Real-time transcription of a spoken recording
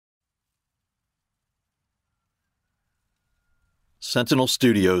Sentinel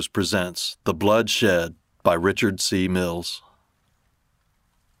Studios presents The Blood Shed by Richard C. Mills.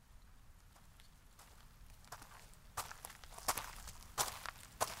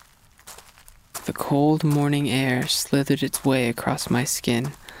 The cold morning air slithered its way across my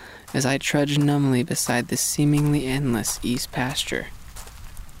skin as I trudged numbly beside the seemingly endless east pasture.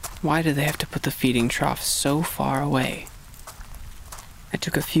 Why do they have to put the feeding trough so far away? I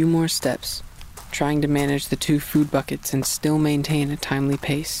took a few more steps, trying to manage the 2 food buckets and still maintain a timely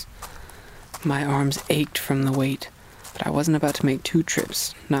pace. My arms ached from the weight, but I wasn't about to make 2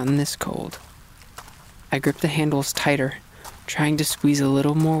 trips, not in this cold. I gripped the handles tighter, trying to squeeze a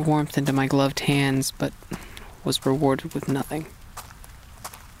little more warmth into my gloved hands, but was rewarded with nothing.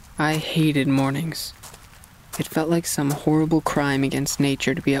 I hated mornings. It felt like some horrible crime against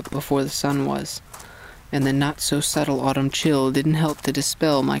nature to be up before the sun was, and the not-so-subtle autumn chill didn't help to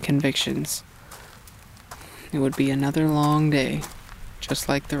dispel my convictions. It would be another long day, just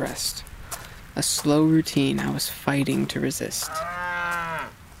like the rest. A slow routine I was fighting to resist.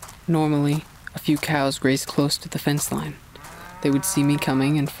 Normally, a few cows grazed close to the fence line. They would see me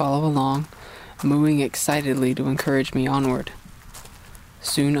coming and follow along, mooing excitedly to encourage me onward.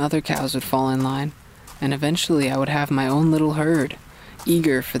 Soon other cows would fall in line, and eventually I would have my own little herd,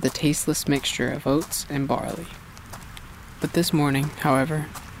 eager for the tasteless mixture of oats and barley. But this morning, however,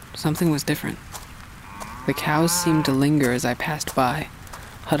 something was different. The cows seemed to linger as I passed by,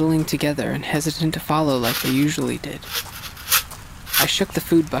 huddling together and hesitant to follow like they usually did. I shook the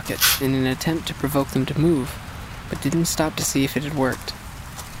food buckets in an attempt to provoke them to move, but didn't stop to see if it had worked.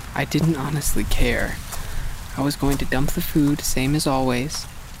 I didn't honestly care. I was going to dump the food, same as always,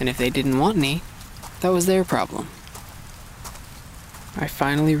 and if they didn't want any, that was their problem. I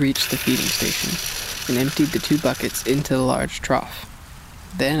finally reached the feeding station and emptied the 2 buckets into the large trough.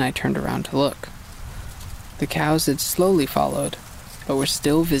 Then I turned around to look. The cows had slowly followed, but were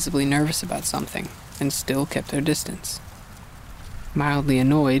still visibly nervous about something, and still kept their distance. Mildly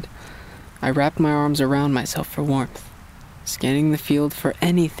annoyed, I wrapped my arms around myself for warmth, scanning the field for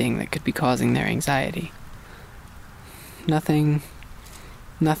anything that could be causing their anxiety. Nothing,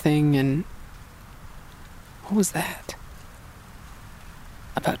 and... what was that?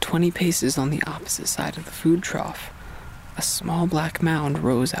 About 20 paces on the opposite side of the food trough, a small black mound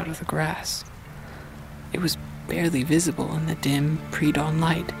rose out of the grass. It was barely visible in the dim, pre-dawn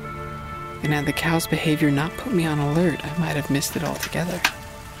light, and had the cow's behavior not put me on alert, I might have missed it altogether.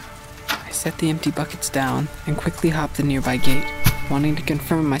 I set the empty buckets down and quickly hopped the nearby gate, wanting to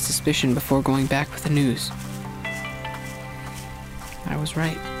confirm my suspicion before going back with the news. I was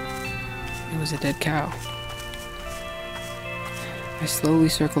right. It was a dead cow. I slowly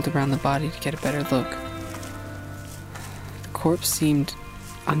circled around the body to get a better look. The corpse seemed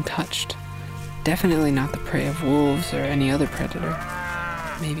untouched. Definitely not the prey of wolves or any other predator.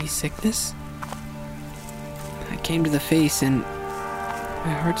 Maybe sickness? I came to the face and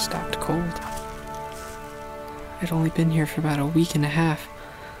my heart stopped cold. I'd only been here for about a week and a half,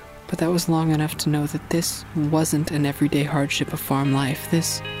 but that was long enough to know that this wasn't an everyday hardship of farm life.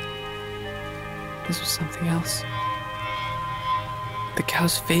 This was something else. The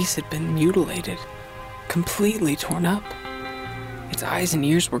cow's face had been mutilated, completely torn up. Its eyes and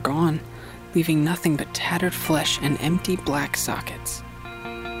ears were gone, leaving nothing but tattered flesh and empty black sockets.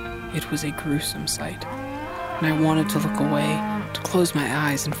 It was a gruesome sight, and I wanted to look away, to close my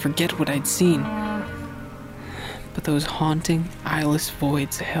eyes and forget what I'd seen. But those haunting, eyeless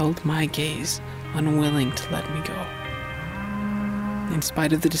voids held my gaze, unwilling to let me go. In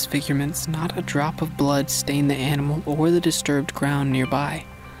spite of the disfigurements, not a drop of blood stained the animal or the disturbed ground nearby.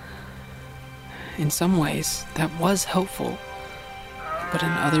 In some ways, that was helpful, but in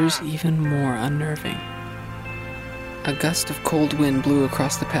others even more unnerving. A gust of cold wind blew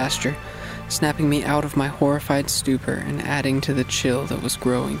across the pasture, snapping me out of my horrified stupor and adding to the chill that was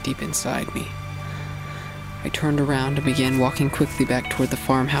growing deep inside me. I turned around and began walking quickly back toward the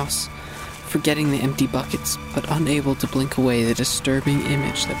farmhouse, forgetting the empty buckets, but unable to blink away the disturbing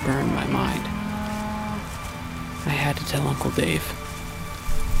image that burned my mind. I had to tell Uncle Dave.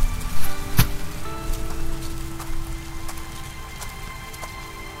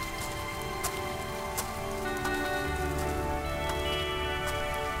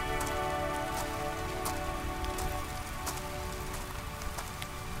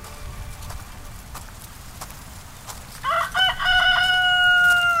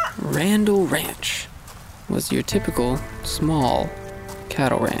 Randall Ranch was your typical, small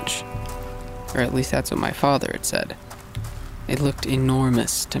cattle ranch. Or at least that's what my father had said. It looked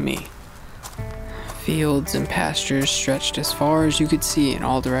enormous to me. Fields and pastures stretched as far as you could see in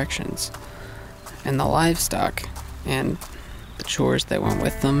all directions. And the livestock, and the chores that went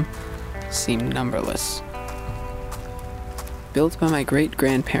with them seemed numberless. Built by my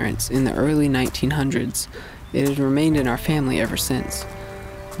great-grandparents in the early 1900s, it had remained in our family ever since.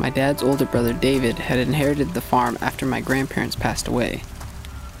 My dad's older brother David had inherited the farm after my grandparents passed away.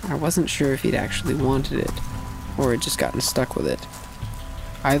 I wasn't sure if he'd actually wanted it, or had just gotten stuck with it.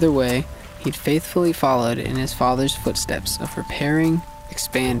 Either way, he'd faithfully followed in his father's footsteps of repairing,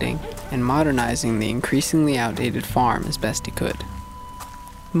 expanding, and modernizing the increasingly outdated farm as best he could.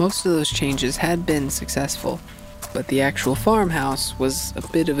 Most of those changes had been successful, but the actual farmhouse was a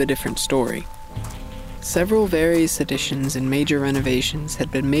bit of a different story. Several various additions and major renovations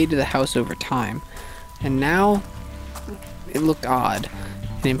had been made to the house over time, and now it looked odd,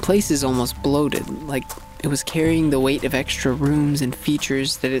 and in places almost bloated, like it was carrying the weight of extra rooms and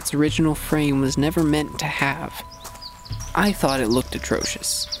features that its original frame was never meant to have. I thought it looked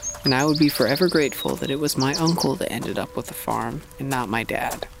atrocious, and I would be forever grateful that it was my uncle that ended up with the farm, and not my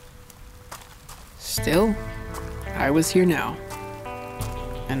dad. Still, I was here now,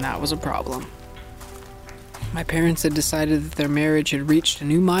 and that was a problem. My parents had decided that their marriage had reached a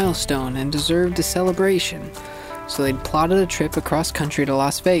new milestone and deserved a celebration, so they'd plotted a trip across country to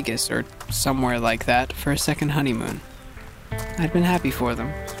Las Vegas, or somewhere like that, for a second honeymoon. I'd been happy for them,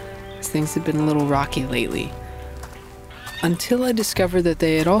 as things had been a little rocky lately, until I discovered that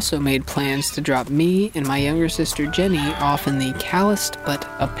they had also made plans to drop me and my younger sister Jenny off in the calloused but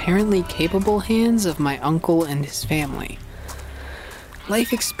apparently capable hands of my uncle and his family.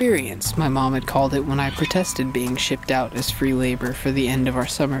 Life experience, my mom had called it when I protested being shipped out as free labor for the end of our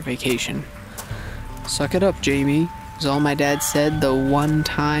summer vacation. "Suck it up, Jamie," was all my dad said the one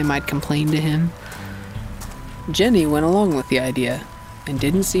time I'd complained to him. Jenny went along with the idea, and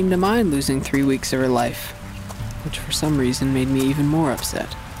didn't seem to mind losing 3 weeks of her life, which for some reason made me even more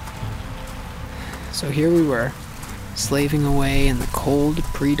upset. So here we were, slaving away in the cold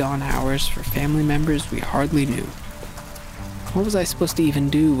pre-dawn hours for family members we hardly knew. What was I supposed to even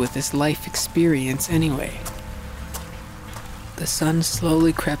do with this life experience anyway? The sun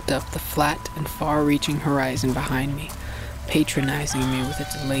slowly crept up the flat and far-reaching horizon behind me, patronizing me with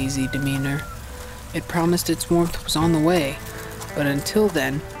its lazy demeanor. It promised its warmth was on the way, but until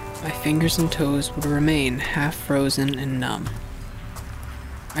then, my fingers and toes would remain half-frozen and numb.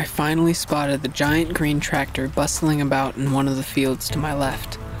 I finally spotted the giant green tractor bustling about in one of the fields to my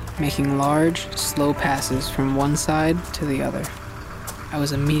left, making large, slow passes from one side to the other. I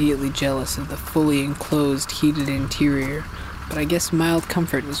was immediately jealous of the fully enclosed, heated interior, but I guess mild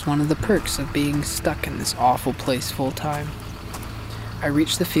comfort was one of the perks of being stuck in this awful place full-time. I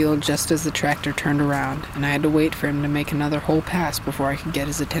reached the field just as the tractor turned around, and I had to wait for him to make another whole pass before I could get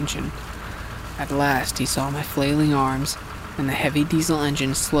his attention. At last, he saw my flailing arms, and the heavy diesel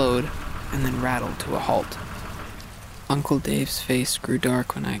engine slowed and then rattled to a halt. Uncle Dave's face grew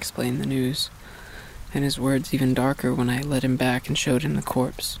dark when I explained the news, and his words even darker when I led him back and showed him the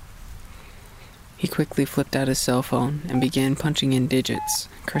corpse. He quickly flipped out his cell phone and began punching in digits,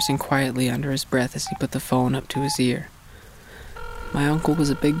 cursing quietly under his breath as he put the phone up to his ear. My uncle was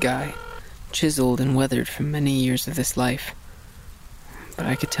a big guy, chiseled and weathered from many years of this life, but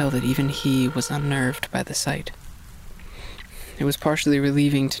I could tell that even he was unnerved by the sight. It was partially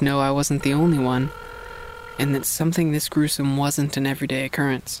relieving to know I wasn't the only one, and that something this gruesome wasn't an everyday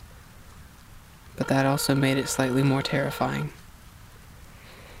occurrence. But that also made it slightly more terrifying.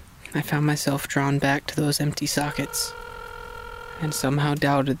 I found myself drawn back to those empty sockets, and somehow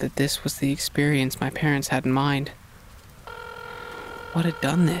doubted that this was the experience my parents had in mind. What had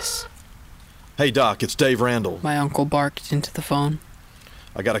done this? Hey, Doc, it's Dave Randall. My uncle barked into the phone.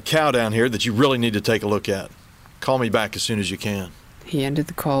 I got a cow down here that you really need to take a look at. Call me back as soon as you can. He ended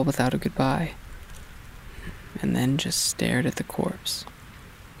the call without a goodbye, and then just stared at the corpse.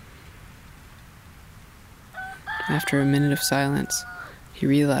 After a minute of silence, he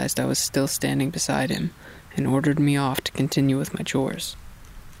realized I was still standing beside him and ordered me off to continue with my chores.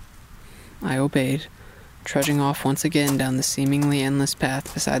 I obeyed, trudging off once again down the seemingly endless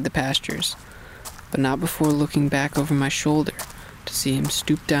path beside the pastures, but not before looking back over my shoulder to see him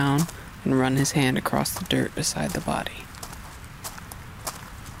stoop down and run his hand across the dirt beside the body.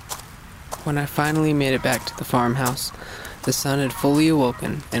 When I finally made it back to the farmhouse, the sun had fully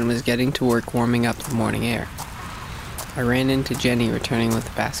awoken and was getting to work warming up the morning air. I ran into Jenny returning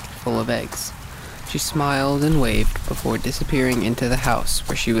with a basket full of eggs. She smiled and waved before disappearing into the house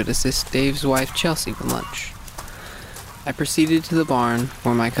where she would assist Dave's wife Chelsea with lunch. I proceeded to the barn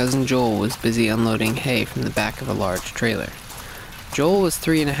where my cousin Joel was busy unloading hay from the back of a large trailer. Joel was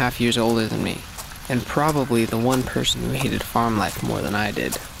 3.5 years older than me, and probably the one person who hated farm life more than I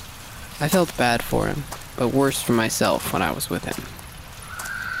did. I felt bad for him, but worse for myself when I was with him.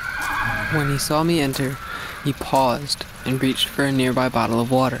 When he saw me enter, he paused and reached for a nearby bottle of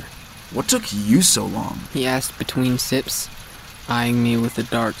water. What took you so long? He asked between sips, eyeing me with a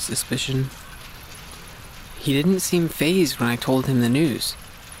dark suspicion. He didn't seem fazed when I told him the news.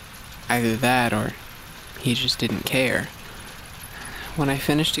 Either that or he just didn't care. When I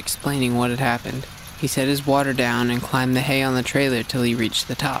finished explaining what had happened, he set his water down and climbed the hay on the trailer till he reached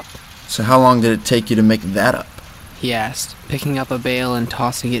the top. So how long did it take you to make that up? He asked, picking up a bale and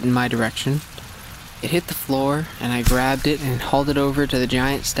tossing it in my direction. It hit the floor, and I grabbed it and hauled it over to the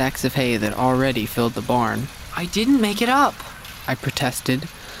giant stacks of hay that already filled the barn. "I didn't make it up," I protested,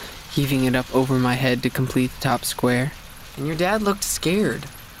 heaving it up over my head to complete the top square. "And your dad looked scared."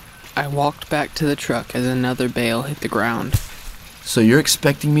 I walked back to the truck as another bale hit the ground. So you're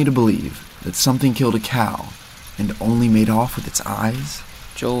expecting me to believe that something killed a cow and only made off with its eyes?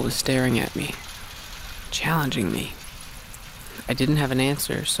 Joel was staring at me, challenging me. I didn't have an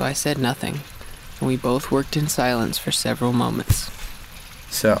answer, so I said nothing, and we both worked in silence for several moments.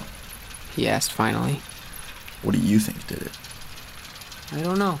 So, He asked finally. what do you think did it? "I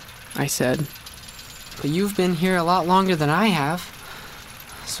don't know," I said. "But you've been here a lot longer than I have,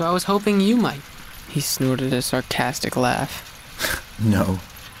 so I was hoping you might." He snorted a sarcastic laugh. No,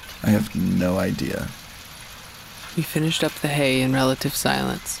 I have no idea. We finished up the hay in relative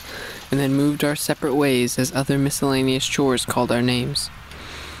silence, and then moved our separate ways as other miscellaneous chores called our names.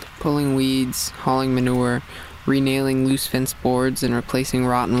 Pulling weeds, hauling manure, renailing loose fence boards and replacing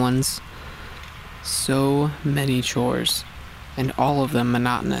rotten ones. So many chores, and all of them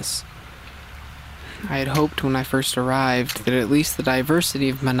monotonous. I had hoped when I first arrived that at least the diversity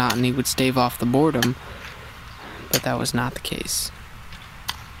of monotony would stave off the boredom, but that was not the case.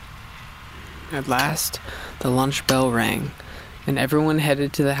 At last, the lunch bell rang, and everyone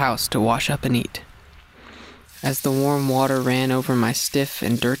headed to the house to wash up and eat. As the warm water ran over my stiff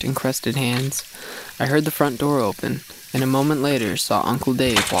and dirt-encrusted hands, I heard the front door open, and a moment later saw Uncle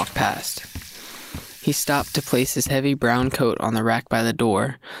Dave walk past. He stopped to place his heavy brown coat on the rack by the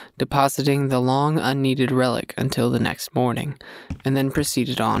door, depositing the long unneeded relic until the next morning, and then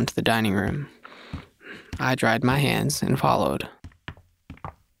proceeded on to the dining room. I dried my hands and followed.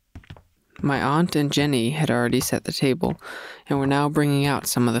 My aunt and Jenny had already set the table, and were now bringing out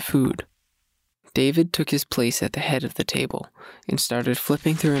some of the food. David took his place at the head of the table, and started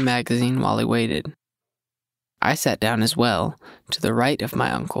flipping through a magazine while he waited. I sat down as well, to the right of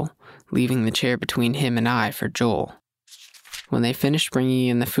my uncle, leaving the chair between him and I for Joel. When they finished bringing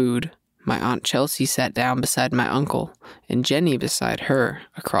in the food, my Aunt Chelsea sat down beside my uncle, and Jenny beside her,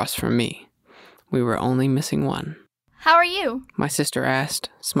 across from me. We were only missing one. "How are you?" My sister asked,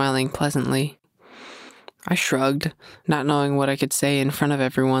 smiling pleasantly. I shrugged, not knowing what I could say in front of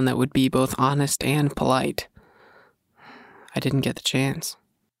everyone that would be both honest and polite. I didn't get the chance.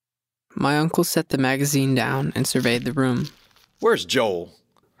 My uncle set the magazine down and surveyed the room. Where's Joel?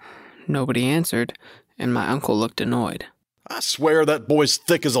 Nobody answered, and my uncle looked annoyed. I swear that boy's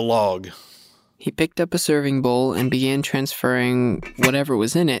thick as a log. He picked up a serving bowl and began transferring whatever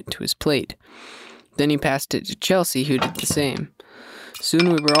was in it to his plate. Then he passed it to Chelsea, who did the same.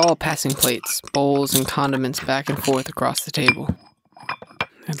 Soon we were all passing plates, bowls, and condiments back and forth across the table.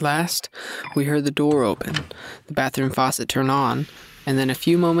 At last, we heard the door open, the bathroom faucet turn on, and then a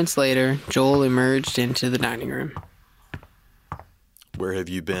few moments later, Joel emerged into the dining room. Where have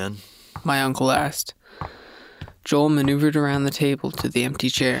you been? My uncle asked. Joel maneuvered around the table to the empty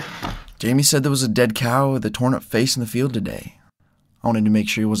chair. Jamie said there was a dead cow with a torn-up face in the field today. I wanted to make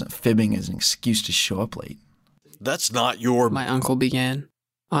sure he wasn't fibbing as an excuse to show up late. That's not your... My uncle began.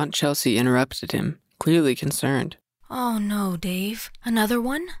 Aunt Chelsea interrupted him, clearly concerned. "Oh no, Dave. Another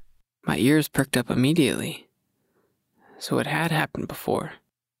one?" My ears perked up immediately. So it had happened before.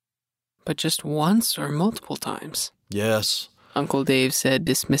 But just once or multiple times? Yes. Uncle Dave said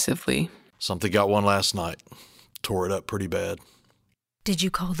dismissively. Something got one last night. Tore it up pretty bad. "Did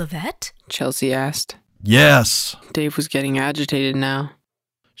you call the vet?" Chelsea asked. Yes. Dave was getting agitated now.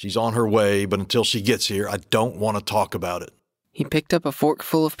 She's on her way, but until she gets here, I don't want to talk about it. He picked up a fork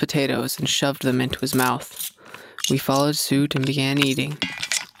full of potatoes and shoved them into his mouth. We followed suit and began eating.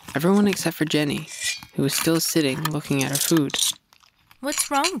 Everyone except for Jenny, who was still sitting looking at her food.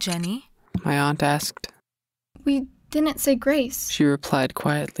 "What's wrong, Jenny?" My aunt asked. "We didn't say grace." She replied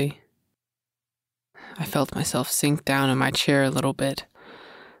quietly. I felt myself sink down in my chair a little bit.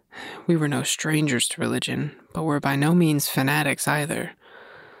 We were no strangers to religion, but were by no means fanatics either.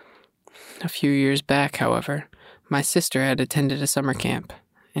 A few years back, however, my sister had attended a summer camp,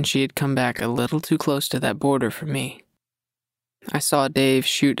 and she had come back a little too close to that border for me. I saw Dave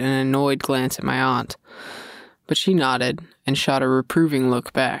shoot an annoyed glance at my aunt, but she nodded and shot a reproving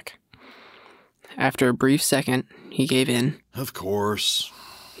look back. After a brief second, he gave in. Of course.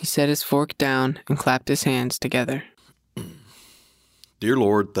 He set his fork down and clapped his hands together. Dear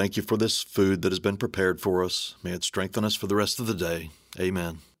Lord, thank you for this food that has been prepared for us. May it strengthen us for the rest of the day.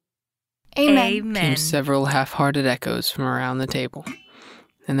 Amen. Amen. Came several half-hearted echoes from around the table.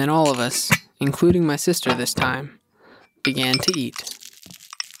 And then all of us, including my sister this time, began to eat.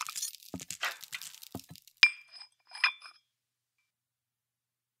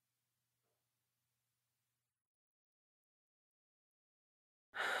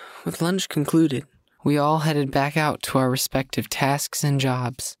 With lunch concluded, we all headed back out to our respective tasks and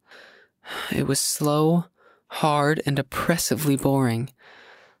jobs. It was slow, hard, and oppressively boring,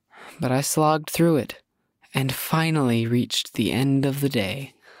 but I slogged through it and finally reached the end of the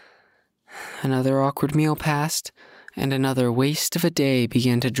day. Another awkward meal passed, and another waste of a day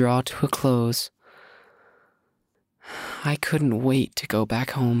began to draw to a close. I couldn't wait to go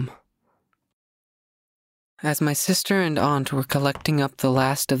back home. As my sister and aunt were collecting up the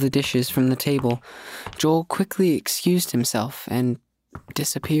last of the dishes from the table, Joel quickly excused himself and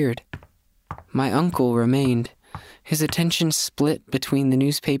disappeared. My uncle remained, his attention split between the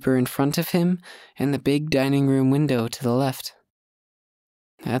newspaper in front of him and the big dining room window to the left.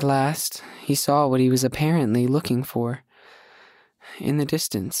 At last, he saw what he was apparently looking for. In the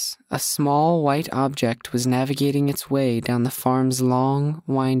distance, a small white object was navigating its way down the farm's long,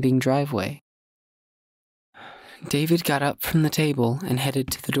 winding driveway. David got up from the table and headed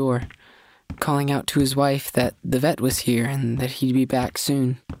to the door, calling out to his wife that the vet was here and that he'd be back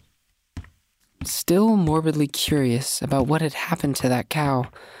soon. Still morbidly curious about what had happened to that cow,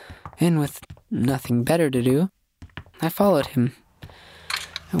 and with nothing better to do, I followed him.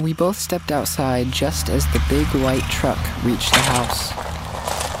 And we both stepped outside just as the big white truck reached the house.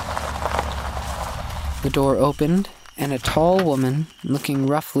 The door opened, and a tall woman, looking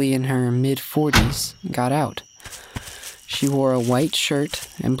roughly in her mid-40s, got out. She wore a white shirt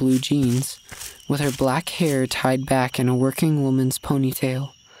and blue jeans, with her black hair tied back in a working woman's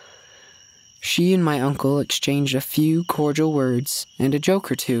ponytail. She and my uncle exchanged a few cordial words and a joke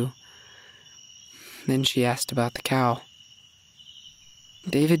or two. Then she asked about the cow.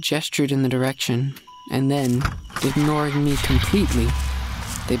 David gestured in the direction, and then, ignoring me completely,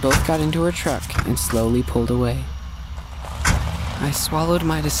 they both got into her truck and slowly pulled away. I swallowed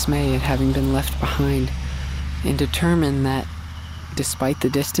my dismay at having been left behind, and determined that, despite the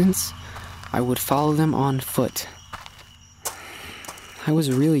distance, I would follow them on foot. I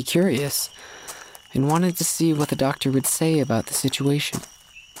was really curious, and wanted to see what the doctor would say about the situation.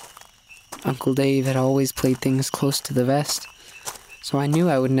 Uncle Dave had always played things close to the vest, so I knew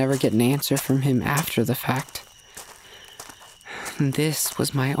I would never get an answer from him after the fact. This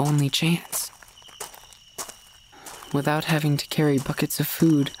was my only chance. Without having to carry buckets of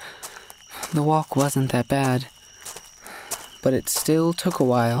food, the walk wasn't that bad. But it still took a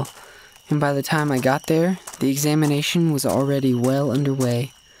while, and by the time I got there, the examination was already well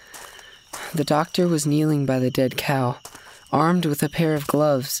underway. The doctor was kneeling by the dead cow, armed with a pair of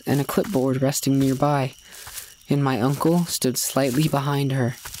gloves and a clipboard resting nearby, and my uncle stood slightly behind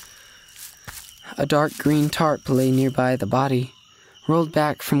her. A dark green tarp lay nearby the body, rolled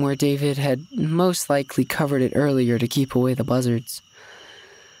back from where David had most likely covered it earlier to keep away the buzzards.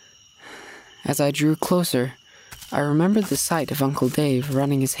 As I drew closer, I remembered the sight of Uncle Dave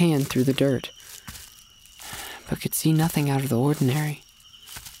running his hand through the dirt, but could see nothing out of the ordinary.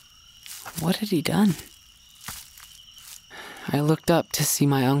 What had he done? I looked up to see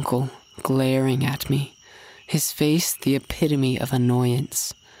my uncle glaring at me, his face the epitome of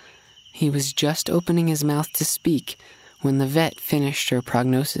annoyance. He was just opening his mouth to speak when the vet finished her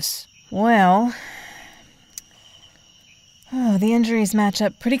prognosis. Well, the injuries match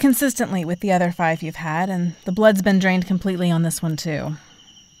up pretty consistently with the other 5 you've had, and the blood's been drained completely on this one too.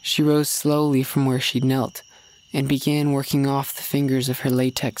 She rose slowly from where she'd knelt and began working off the fingers of her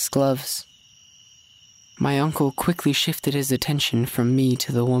latex gloves. My uncle quickly shifted his attention from me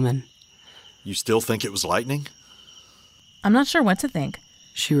to the woman. You still think it was lightning? I'm not sure what to think,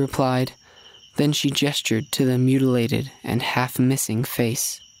 she replied. Then she gestured to the mutilated and half-missing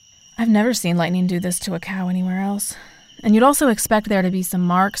face. I've never seen lightning do this to a cow anywhere else. And you'd also expect there to be some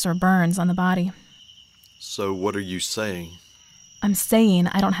marks or burns on the body. So what are you saying? I'm saying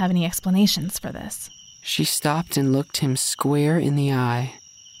I don't have any explanations for this. She stopped and looked him square in the eye.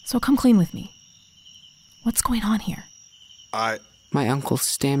 So come clean with me. What's going on here? My uncle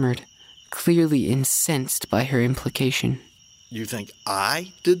stammered, clearly incensed by her implication. You think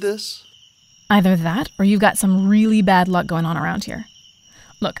I did this? Either that, or you've got some really bad luck going on around here.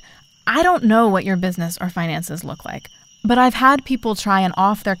 Look, I don't know what your business or finances look like, but I've had people try and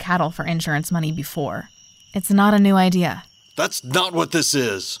off their cattle for insurance money before. It's not a new idea. That's not what this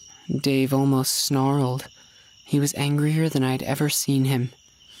is. Dave almost snarled. He was angrier than I'd ever seen him.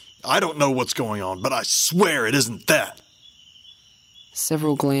 I don't know what's going on, but I swear it isn't that.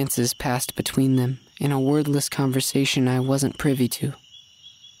 Several glances passed between them in a wordless conversation I wasn't privy to.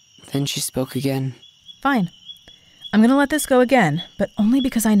 Then she spoke again. Fine. I'm going to let this go again, but only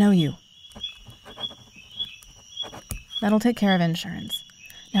because I know you. That'll take care of insurance.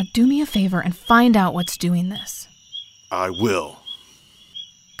 Now do me a favor and find out what's doing this. I will.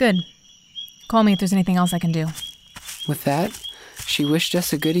 Good. Call me if there's anything else I can do. With that, she wished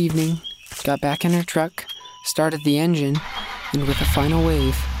us a good evening, got back in her truck, started the engine, and with a final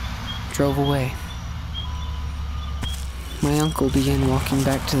wave, drove away. My uncle began walking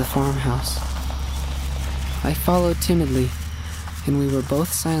back to the farmhouse. I followed timidly, and we were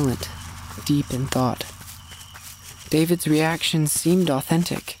both silent, deep in thought. David's reaction seemed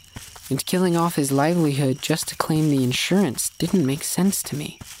authentic, and killing off his livelihood just to claim the insurance didn't make sense to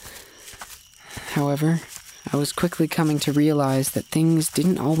me. However, I was quickly coming to realize that things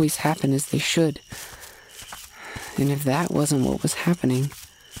didn't always happen as they should. And if that wasn't what was happening,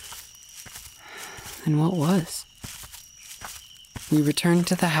 then what was? We returned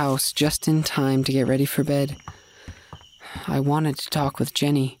to the house just in time to get ready for bed. I wanted to talk with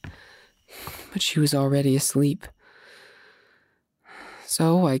Jenny, but she was already asleep.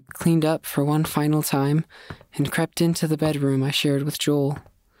 So I cleaned up for one final time and crept into the bedroom I shared with Joel.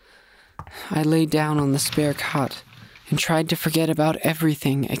 I lay down on the spare cot and tried to forget about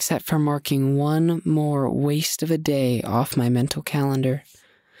everything except for marking one more waste of a day off my mental calendar.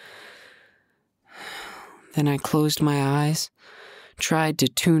 Then I closed my eyes, tried to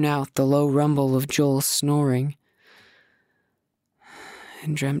tune out the low rumble of Joel's snoring,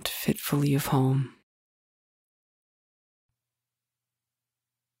 and dreamt fitfully of home.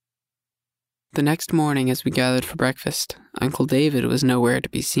 The next morning as we gathered for breakfast, Uncle David was nowhere to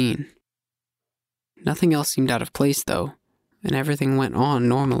be seen. Nothing else seemed out of place, though, and everything went on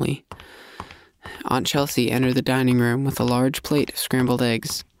normally. Aunt Chelsea entered the dining room with a large plate of scrambled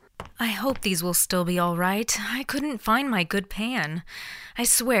eggs. I hope these will still be all right. I couldn't find my good pan. I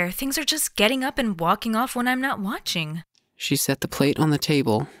swear, things are just getting up and walking off when I'm not watching. She set the plate on the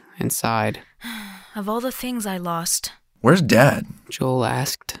table and sighed. Of all the things I lost. Where's Dad? Joel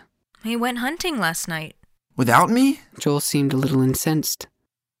asked. He went hunting last night. Without me? Joel seemed a little incensed.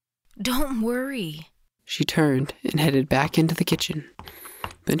 Don't worry. She turned and headed back into the kitchen.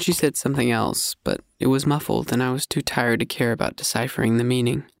 Then she said something else, but it was muffled and I was too tired to care about deciphering the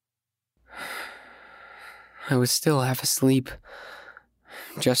meaning. I was still half asleep,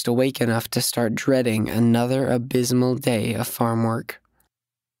 just awake enough to start dreading another abysmal day of farm work.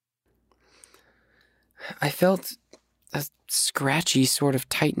 I felt a scratchy sort of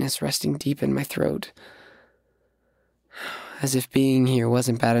tightness resting deep in my throat. As if being here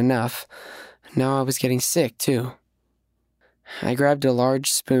wasn't bad enough, now I was getting sick, too. I grabbed a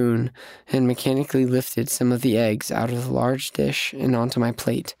large spoon and mechanically lifted some of the eggs out of the large dish and onto my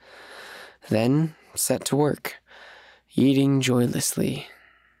plate. Then set to work, eating joylessly.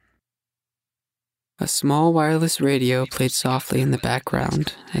 A small wireless radio played softly in the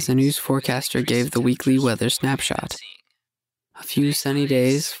background as a news forecaster gave the weekly weather snapshot. A few sunny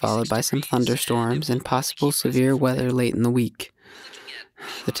days, followed by some thunderstorms and possible severe weather late in the week.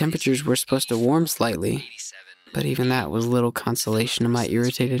 The temperatures were supposed to warm slightly, but even that was little consolation in my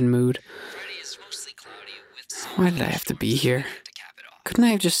irritated mood. Why did I have to be here? Couldn't I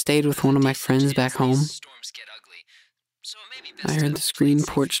have just stayed with one of my friends back home? I heard the screen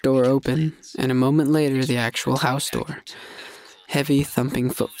porch door open, and a moment later the actual house door. Heavy,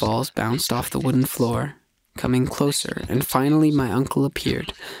 thumping footfalls bounced off the wooden floor, coming closer, and finally my uncle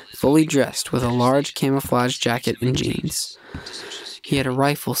appeared, fully dressed with a large camouflage jacket and jeans. He had a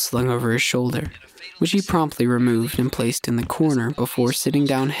rifle slung over his shoulder, which he promptly removed and placed in the corner before sitting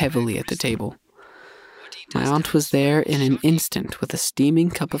down heavily at the table. My aunt was there in an instant with a steaming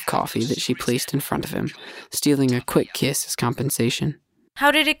cup of coffee that she placed in front of him, stealing a quick kiss as compensation.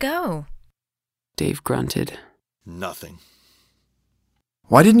 How did it go? Dave grunted. Nothing.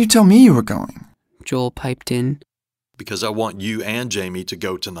 Why didn't you tell me you were going? Joel piped in. Because I want you and Jamie to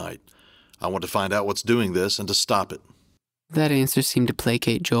go tonight. I want to find out what's doing this and to stop it. That answer seemed to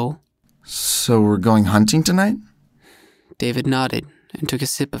placate Joel. So we're going hunting tonight? David nodded and took a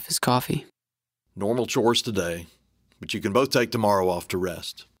sip of his coffee. Normal chores today, but you can both take tomorrow off to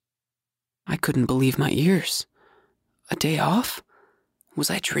rest. I couldn't believe my ears. A day off? Was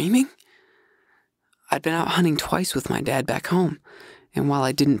I dreaming? I'd been out hunting twice with my dad back home, and while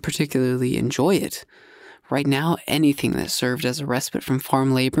I didn't particularly enjoy it, right now anything that served as a respite from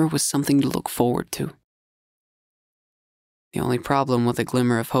farm labor was something to look forward to. The only problem with a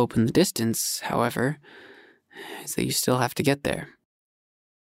glimmer of hope in the distance, however, is that you still have to get there.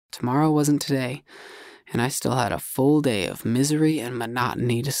 Tomorrow wasn't today, and I still had a full day of misery and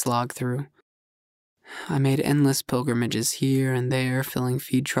monotony to slog through. I made endless pilgrimages here and there, filling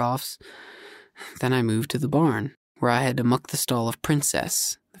feed troughs. Then I moved to the barn, where I had to muck the stall of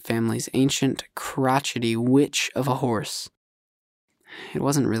Princess, the family's ancient, crotchety witch of a horse. It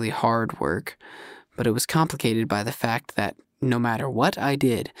wasn't really hard work, but it was complicated by the fact that no matter what I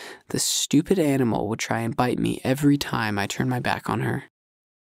did, the stupid animal would try and bite me every time I turned my back on her.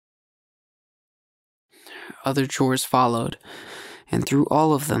 Other chores followed, and through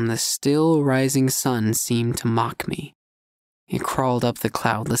all of them the still rising sun seemed to mock me. It crawled up the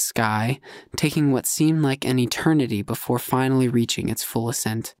cloudless sky, taking what seemed like an eternity before finally reaching its full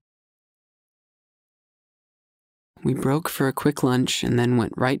ascent. We broke for a quick lunch and then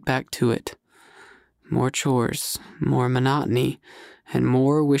went right back to it. More chores, more monotony, and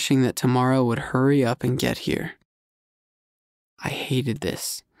more wishing that tomorrow would hurry up and get here. I hated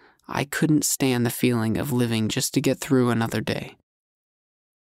this. I couldn't stand the feeling of living just to get through another day.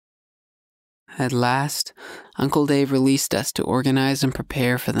 At last, Uncle Dave released us to organize and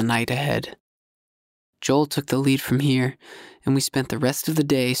prepare for the night ahead. Joel took the lead from here, and we spent the rest of the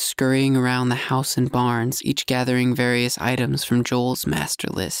day scurrying around the house and barns, each gathering various items from Joel's master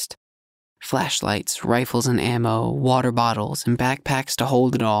list. Flashlights, rifles and ammo, water bottles, and backpacks to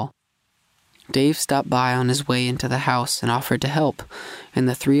hold it all. Dave stopped by on his way into the house and offered to help, and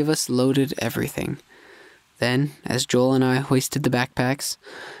the three of us loaded everything. Then, as Joel and I hoisted the backpacks,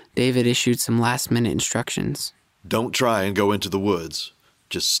 David issued some last-minute instructions. Don't try and go into the woods.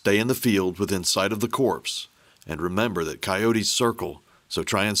 Just stay in the field within sight of the corpse, and remember that coyotes circle, so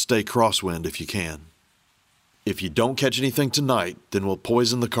try and stay crosswind if you can. If you don't catch anything tonight, then we'll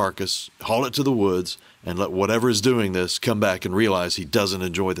poison the carcass, haul it to the woods, and let whatever is doing this come back and realize he doesn't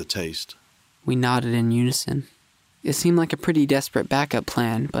enjoy the taste. We nodded in unison. It seemed like a pretty desperate backup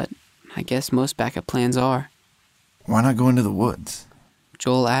plan, but I guess most backup plans are. Why not go into the woods?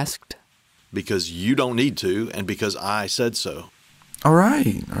 Joel asked. Because you don't need to, and because I said so. All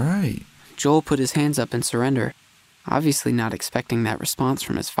right. Joel put his hands up in surrender, obviously not expecting that response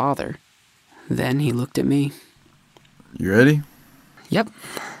from his father. Then he looked at me. You ready? Yep,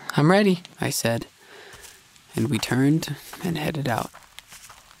 I'm ready, I said. And we turned and headed out.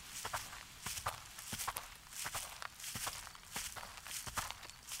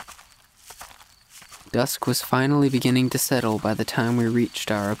 Dusk was finally beginning to settle by the time we reached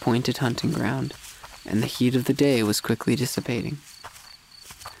our appointed hunting ground, and the heat of the day was quickly dissipating.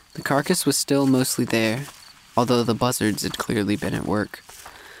 The carcass was still mostly there, although the buzzards had clearly been at work.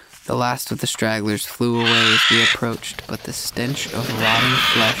 The last of the stragglers flew away as we approached, but the stench of rotting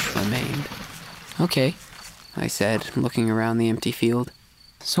flesh remained. Okay, I said, looking around the empty field.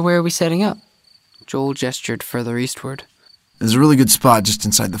 So where are we setting up? Joel gestured further eastward. There's a really good spot just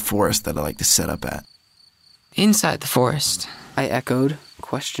inside the forest that I like to set up at. Inside the forest, I echoed,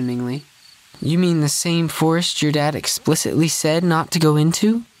 questioningly. You mean the same forest your dad explicitly said not to go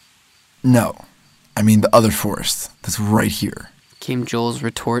into? No, I mean the other forest that's right here. Came Joel's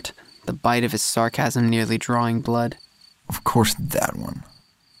retort, the bite of his sarcasm nearly drawing blood. Of course that one.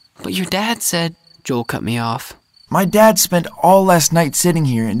 But your dad said... Joel cut me off. My dad spent all last night sitting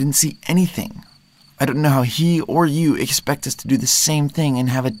here and didn't see anything. I don't know how he or you expect us to do the same thing and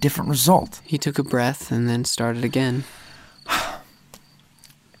have a different result. He took a breath and then started again.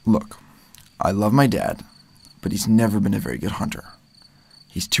 Look, I love my dad, but he's never been a very good hunter.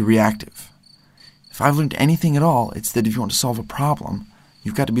 He's too reactive. If I've learned anything at all, it's that if you want to solve a problem,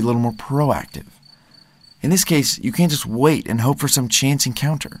 you've got to be a little more proactive. In this case, you can't just wait and hope for some chance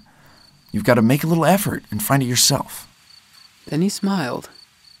encounter. You've got to make a little effort and find it yourself. Then he smiled.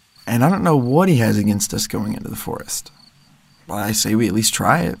 And I don't know what he has against us going into the forest. But I say we at least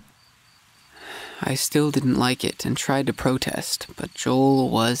try it. I still didn't like it and tried to protest, but Joel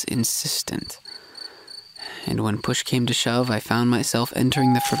was insistent. And when push came to shove, I found myself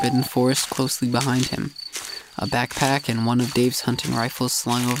entering the forbidden forest closely behind him, a backpack and one of Dave's hunting rifles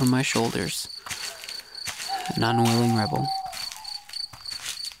slung over my shoulders. An unwilling rebel.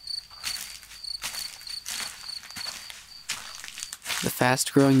 The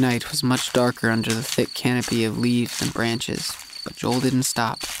fast-growing night was much darker under the thick canopy of leaves and branches, but Joel didn't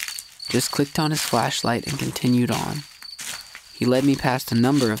stop, just clicked on his flashlight and continued on. He led me past a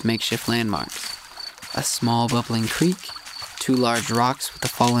number of makeshift landmarks. A small bubbling creek, 2 large rocks with a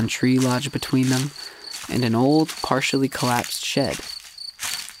fallen tree lodged between them, and an old, partially collapsed shed.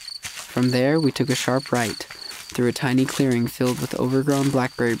 From there, we took a sharp right, through a tiny clearing filled with overgrown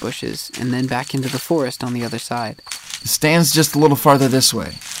blackberry bushes, and then back into the forest on the other side. The stand's just a little farther this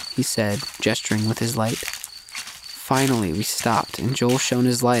way, he said, gesturing with his light. Finally, we stopped, and Joel shone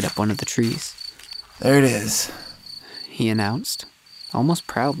his light up one of the trees. There it is, he announced, almost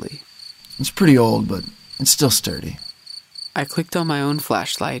proudly. It's pretty old, but it's still sturdy. I clicked on my own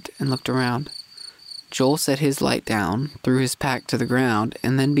flashlight and looked around. Joel set his light down, threw his pack to the ground,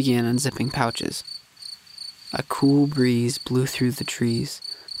 and then began unzipping pouches. A cool breeze blew through the trees,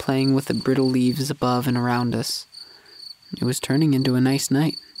 playing with the brittle leaves above and around us. It was turning into a nice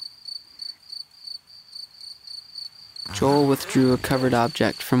night. Joel withdrew a covered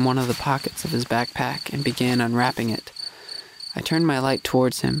object from one of the pockets of his backpack and began unwrapping it. I turned my light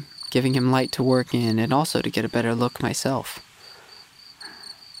towards him, giving him light to work in and also to get a better look myself.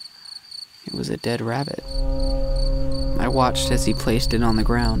 It was a dead rabbit. I watched as he placed it on the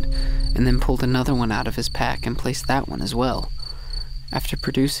ground, and then pulled another one out of his pack and placed that one as well. After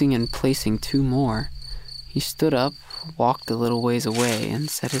producing and placing 2 more, he stood up, walked a little ways away, and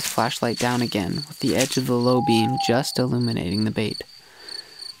set his flashlight down again, with the edge of the low beam just illuminating the bait.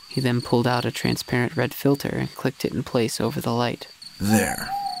 He then pulled out a transparent red filter and clicked it in place over the light. There,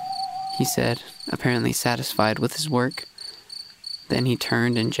 he said, apparently satisfied with his work. Then he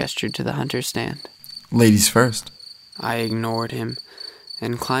turned and gestured to the hunter's stand. Ladies first. I ignored him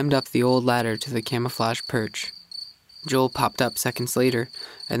and climbed up the old ladder to the camouflage perch. Joel popped up seconds later,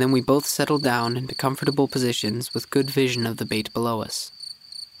 and then we both settled down into comfortable positions with good vision of the bait below us.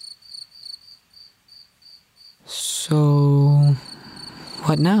 So,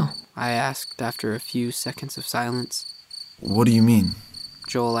 what now? I asked after a few seconds of silence. What do you mean?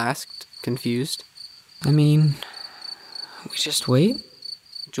 Joel asked, confused. I mean, we just wait?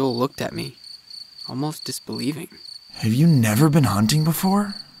 Joel looked at me, almost disbelieving. Have you never been hunting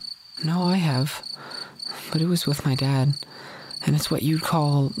before? No, I have. But it was with my dad. And it's what you'd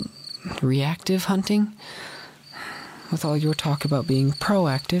call reactive hunting. With all your talk about being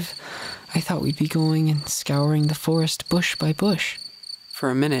proactive, I thought we'd be going and scouring the forest bush by bush. For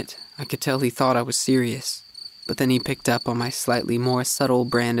a minute, I could tell he thought I was serious. But then he picked up on my slightly more subtle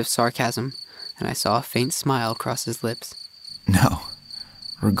brand of sarcasm, and I saw a faint smile cross his lips. No.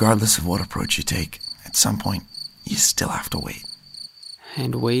 Regardless of what approach you take, at some point, you still have to wait.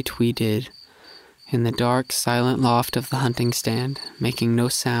 And wait we did, in the dark, silent loft of the hunting stand, making no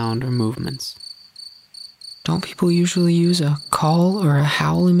sound or movements. Don't people usually use a call or a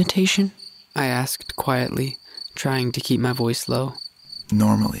howl imitation? I asked quietly, trying to keep my voice low.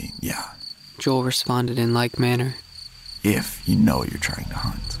 Normally, yeah. Joel responded in like manner. If you know you're trying to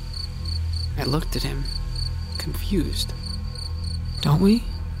hunt. I looked at him, confused. Don't we?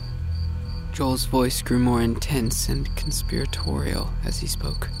 Joel's voice grew more intense and conspiratorial as he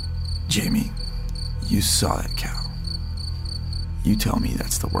spoke. Jamie, you saw that cow. You tell me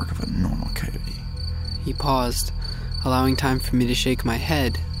that's the work of a normal coyote. He paused, allowing time for me to shake my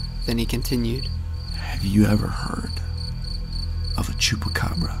head. Then he continued. Have you ever heard of a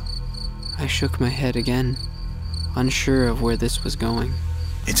chupacabra? I shook my head again, unsure of where this was going.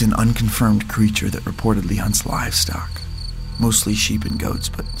 It's an unconfirmed creature that reportedly hunts livestock. Mostly sheep and goats,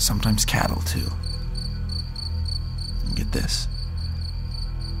 but sometimes cattle too. And get this.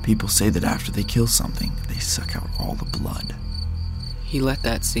 People say that after they kill something, they suck out all the blood. He let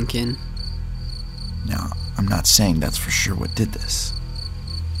that sink in. Now, I'm not saying that's for sure what did this.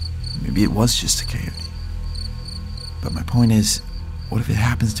 Maybe it was just a coyote. But my point is, what if it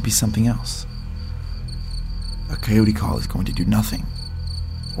happens to be something else? A coyote call is going to do nothing,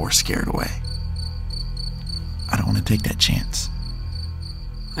 or scare it away. I don't want to take that chance.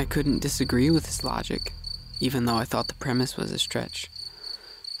 I couldn't disagree with his logic, even though I thought the premise was a stretch.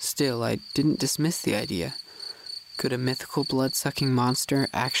 Still, I didn't dismiss the idea. Could a mythical blood-sucking monster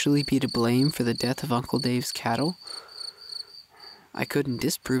actually be to blame for the death of Uncle Dave's cattle? I couldn't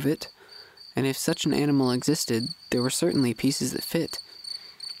disprove it, and if such an animal existed, there were certainly pieces that fit.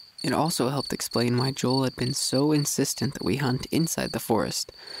 It also helped explain why Joel had been so insistent that we hunt inside the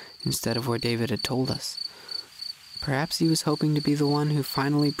forest, instead of where David had told us. Perhaps he was hoping to be the one who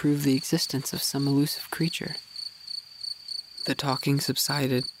finally proved the existence of some elusive creature. The talking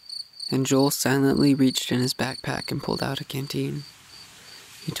subsided, and Joel silently reached in his backpack and pulled out a canteen.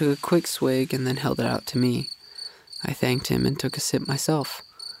 He took a quick swig and then held it out to me. I thanked him and took a sip myself.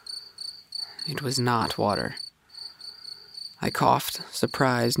 It was not water. I coughed,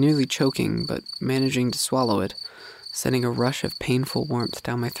 surprised, nearly choking, but managing to swallow it, sending a rush of painful warmth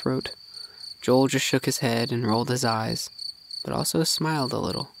down my throat. Joel just shook his head and rolled his eyes, but also smiled a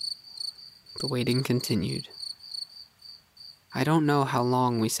little. The waiting continued. I don't know how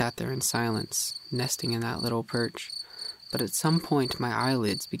long we sat there in silence, nesting in that little perch, but at some point my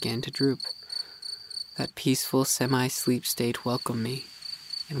eyelids began to droop. That peaceful semi-sleep state welcomed me,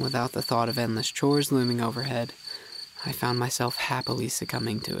 and without the thought of endless chores looming overhead, I found myself happily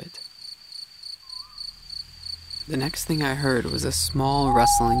succumbing to it. The next thing I heard was a small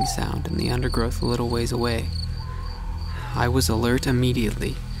rustling sound in the undergrowth a little ways away. I was alert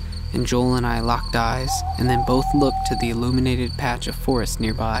immediately, and Joel and I locked eyes, and then both looked to the illuminated patch of forest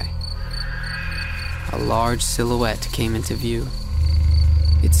nearby. A large silhouette came into view.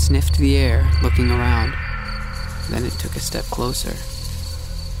 It sniffed the air, looking around. Then it took a step closer.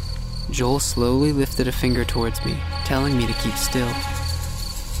 Joel slowly lifted a finger towards me, telling me to keep still.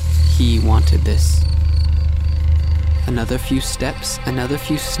 He wanted this. Another few steps, another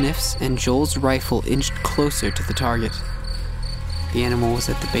few sniffs, and Joel's rifle inched closer to the target. The animal was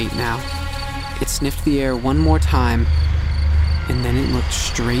at the bait now. It sniffed the air one more time, and then it looked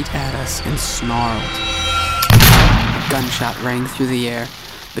straight at us and snarled. A gunshot rang through the air,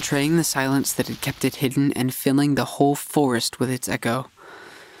 betraying the silence that had kept it hidden and filling the whole forest with its echo.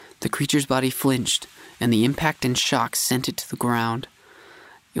 The creature's body flinched, and the impact and shock sent it to the ground.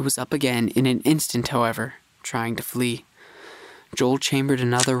 It was up again in an instant, however, trying to flee. Joel chambered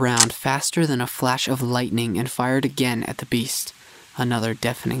another round faster than a flash of lightning and fired again at the beast. Another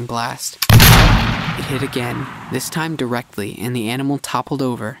deafening blast. It hit again, this time directly, and the animal toppled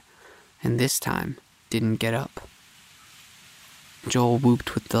over, and this time didn't get up. Joel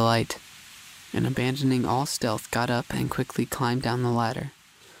whooped with delight, and abandoning all stealth, got up and quickly climbed down the ladder.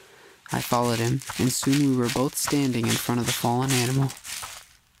 I followed him, and soon we were both standing in front of the fallen animal.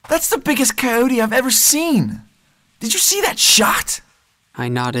 That's the biggest coyote I've ever seen! Did you see that shot? I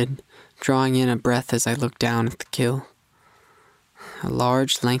nodded, drawing in a breath as I looked down at the kill. A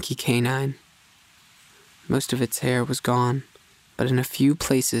large, lanky canine. Most of its hair was gone, but in a few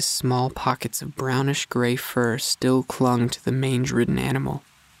places small pockets of brownish-gray fur still clung to the mange-ridden animal,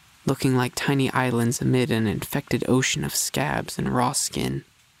 looking like tiny islands amid an infected ocean of scabs and raw skin.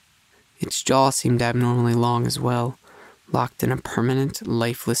 Its jaw seemed abnormally long as well, locked in a permanent,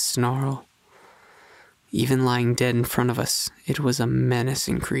 lifeless snarl. Even lying dead in front of us, it was a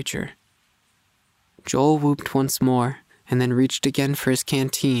menacing creature. Joel whooped once more, and then reached again for his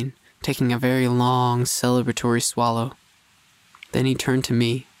canteen, taking a very long, celebratory swallow. Then he turned to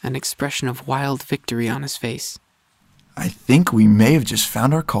me, an expression of wild victory on his face. I think we may have just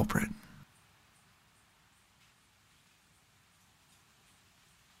found our culprit.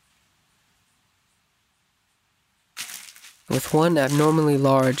 With one abnormally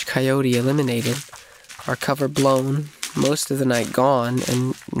large coyote eliminated, our cover blown, most of the night gone,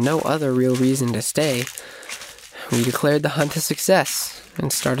 and no other real reason to stay, we declared the hunt a success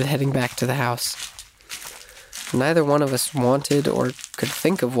and started heading back to the house. Neither one of us wanted or could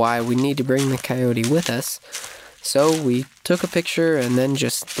think of why we need to bring the coyote with us, so we took a picture and then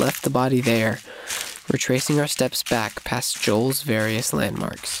just left the body there, retracing our steps back past Joel's various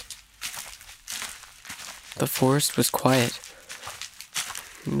landmarks. The forest was quiet.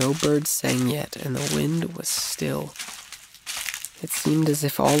 No birds sang yet, and the wind was still. It seemed as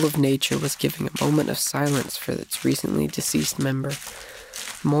if all of nature was giving a moment of silence for its recently deceased member,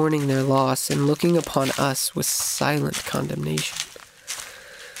 mourning their loss and looking upon us with silent condemnation.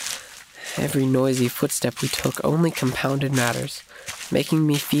 Every noisy footstep we took only compounded matters, making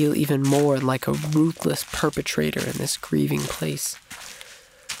me feel even more like a ruthless perpetrator in this grieving place.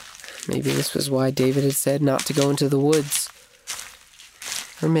 Maybe this was why David had said not to go into the woods.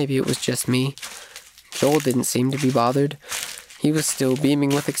 Or maybe it was just me. Joel didn't seem to be bothered. He was still beaming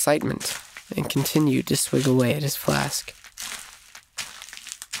with excitement, and continued to swig away at his flask.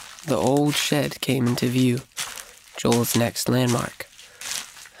 The old shed came into view, Joel's next landmark.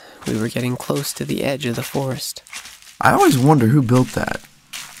 We were getting close to the edge of the forest. I always wonder who built that,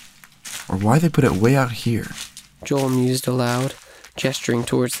 or why they put it way out here. Joel mused aloud, gesturing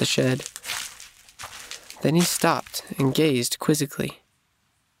towards the shed. Then he stopped and gazed quizzically.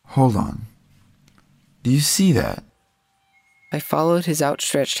 Hold on. Do you see that? I followed his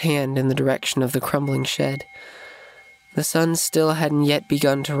outstretched hand in the direction of the crumbling shed. The sun still hadn't yet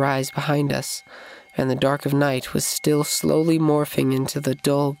begun to rise behind us, and the dark of night was still slowly morphing into the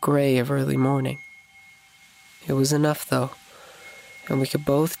dull gray of early morning. It was enough, though, and we could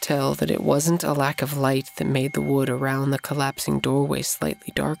both tell that it wasn't a lack of light that made the wood around the collapsing doorway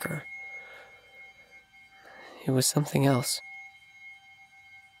slightly darker. It was something else.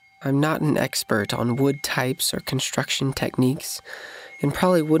 I'm not an expert on wood types or construction techniques, and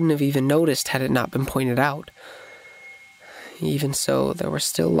probably wouldn't have even noticed had it not been pointed out. Even so, there were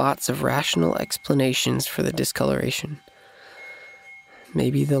still lots of rational explanations for the discoloration.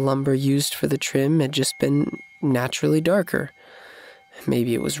 Maybe the lumber used for the trim had just been naturally darker.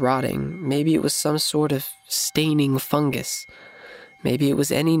 Maybe it was rotting. Maybe it was some sort of staining fungus. Maybe it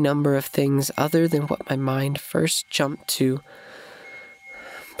was any number of things other than what my mind first jumped to.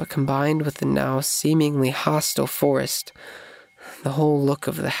 But combined with the now seemingly hostile forest, the whole look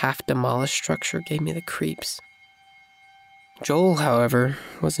of the half-demolished structure gave me the creeps. Joel, however,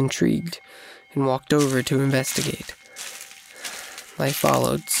 was intrigued and walked over to investigate. I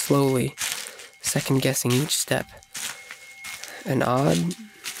followed, slowly, second-guessing each step. An odd,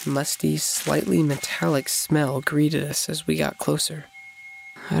 musty, slightly metallic smell greeted us as we got closer.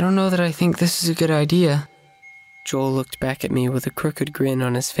 I don't know that I think this is a good idea. Joel looked back at me with a crooked grin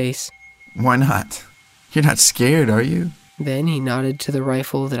on his face. Why not? You're not scared, are you? Then he nodded to the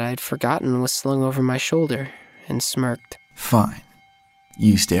rifle that I had forgotten was slung over my shoulder and smirked. Fine.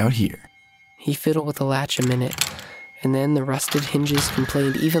 You stay out here. He fiddled with the latch a minute, and then the rusted hinges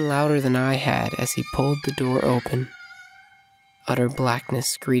complained even louder than I had as he pulled the door open. Utter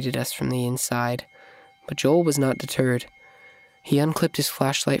blackness greeted us from the inside, but Joel was not deterred. He unclipped his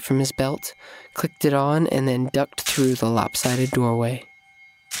flashlight from his belt, clicked it on, and then ducked through the lopsided doorway.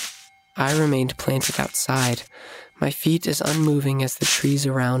 I remained planted outside, my feet as unmoving as the trees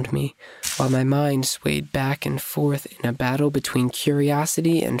around me, while my mind swayed back and forth in a battle between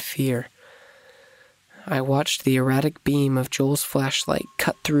curiosity and fear. I watched the erratic beam of Joel's flashlight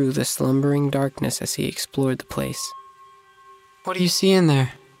cut through the slumbering darkness as he explored the place. What do you see in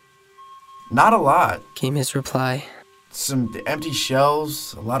there? Not a lot. Came his reply. Some empty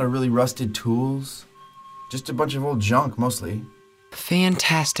shelves, a lot of really rusted tools. Just a bunch of old junk, mostly.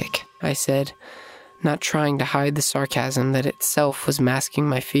 Fantastic, I said, not trying to hide the sarcasm that itself was masking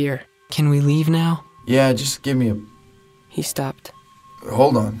my fear. Can we leave now? Yeah, just give me a... He stopped.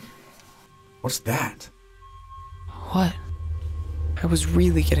 Hold on. What's that? What? I was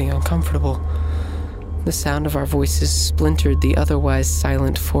really getting uncomfortable. The sound of our voices splintered the otherwise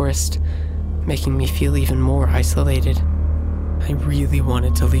silent forest, making me feel even more isolated. I really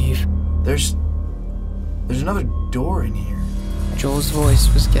wanted to leave. There's another door in here. Joel's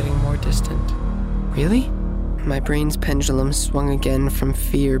voice was getting more distant. Really? My brain's pendulum swung again from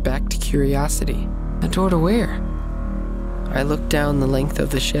fear back to curiosity. A door to where? I looked down the length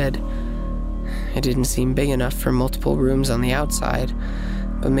of the shed. It didn't seem big enough for multiple rooms on the outside,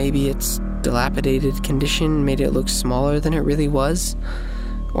 but maybe its dilapidated condition made it look smaller than it really was.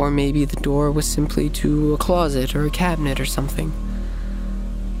 Or maybe the door was simply to a closet or a cabinet or something.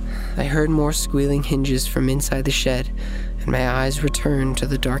 I heard more squealing hinges from inside the shed, and my eyes returned to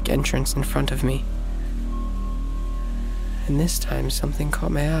the dark entrance in front of me. And this time something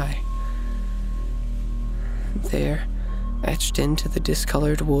caught my eye. There, etched into the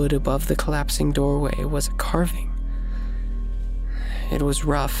discolored wood above the collapsing doorway, was a carving. It was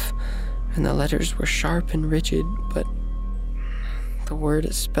rough, and the letters were sharp and rigid, but the word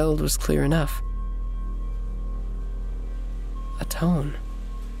it spelled was clear enough. Atone.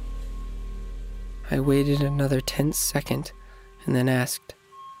 I waited another tense second, and then asked,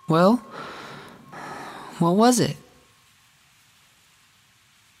 Well, what was it?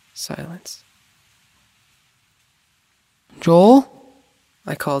 Silence. Joel?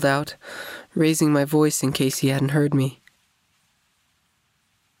 I called out, raising my voice in case he hadn't heard me.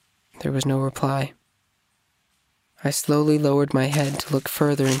 There was no reply. I slowly lowered my head to look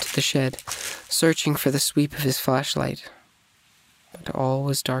further into the shed, searching for the sweep of his flashlight. But all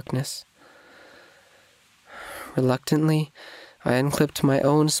was darkness. Reluctantly, I unclipped my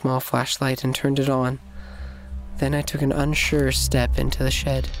own small flashlight and turned it on. Then I took an unsure step into the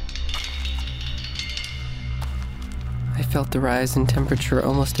shed. I felt the rise in temperature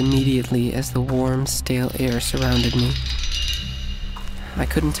almost immediately as the warm, stale air surrounded me. I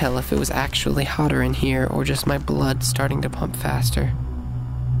couldn't tell if it was actually hotter in here or just my blood starting to pump faster.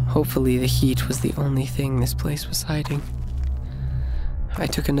 Hopefully the heat was the only thing this place was hiding. I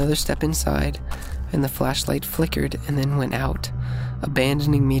took another step inside, and the flashlight flickered and then went out,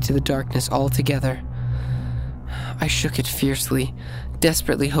 abandoning me to the darkness altogether. I shook it fiercely,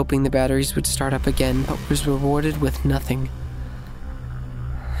 desperately hoping the batteries would start up again, but was rewarded with nothing.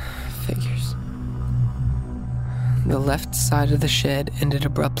 Figures. The left side of the shed ended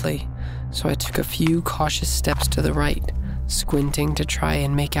abruptly, so I took a few cautious steps to the right, squinting to try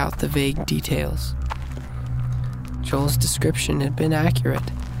and make out the vague details. Joel's description had been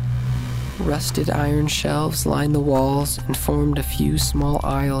accurate. Rusted iron shelves lined the walls and formed a few small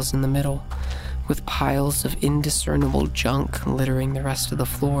aisles in the middle, with piles of indiscernible junk littering the rest of the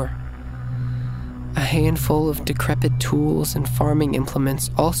floor. I A handful of decrepit tools and farming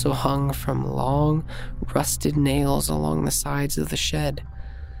implements also hung from long, rusted nails along the sides of the shed.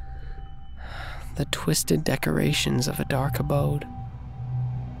 The twisted decorations of a dark abode.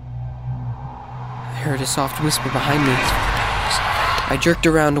 I heard a soft whisper behind me. I jerked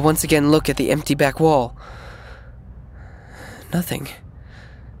around to once again look at the empty back wall. Nothing.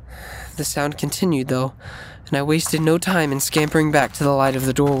 The sound continued, though, and I wasted no time in scampering back to the light of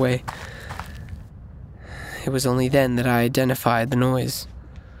the doorway. It was only then that I identified the noise.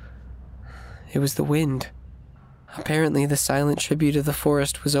 It was the wind. Apparently the silent tribute of the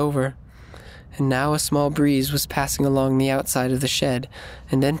forest was over, and now a small breeze was passing along the outside of the shed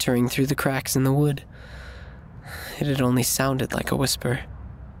and entering through the cracks in the wood. It had only sounded like a whisper.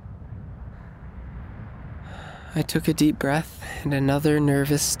 I took a deep breath and another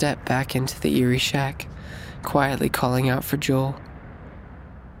nervous step back into the eerie shack, quietly calling out for Joel.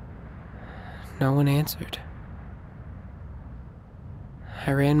 No one answered.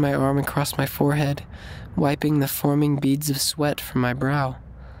 I ran my arm across my forehead, wiping the forming beads of sweat from my brow.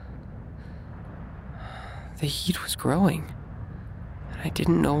 The heat was growing, and I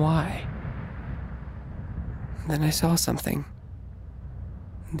didn't know why. Then I saw something.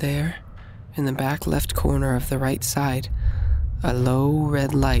 There, in the back left corner of the right side, a low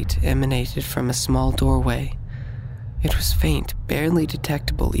red light emanated from a small doorway. It was faint, barely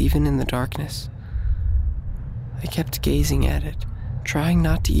detectable even in the darkness. I kept gazing at it, trying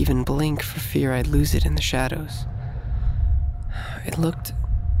not to even blink for fear I'd lose it in the shadows. It looked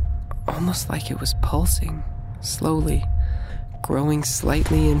almost like it was pulsing, slowly, growing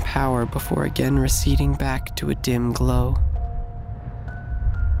slightly in power before again receding back to a dim glow.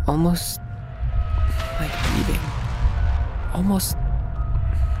 Almost like beating. Almost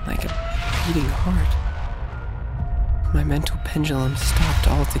like a beating heart. My mental pendulum stopped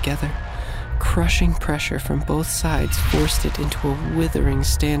altogether. Crushing pressure from both sides forced it into a withering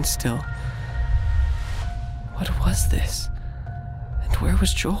standstill. What was this? And where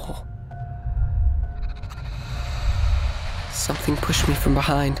was Joel? Something pushed me from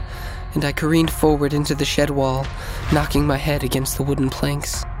behind, and I careened forward into the shed wall, knocking my head against the wooden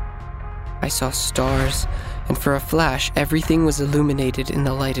planks. I saw stars, and for a flash, everything was illuminated in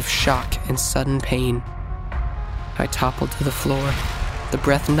the light of shock and sudden pain. I toppled to the floor, the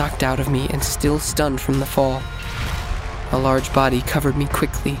breath knocked out of me and still stunned from the fall. A large body covered me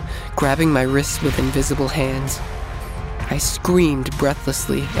quickly, grabbing my wrists with invisible hands. I screamed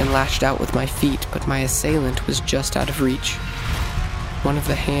breathlessly and lashed out with my feet, but my assailant was just out of reach. One of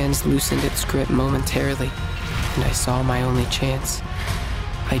the hands loosened its grip momentarily, and I saw my only chance.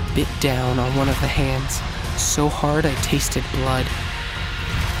 I bit down on one of the hands, so hard I tasted blood.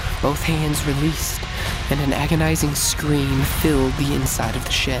 Both hands released, and an agonizing scream filled the inside of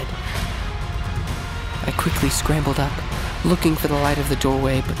the shed. I quickly scrambled up, looking for the light of the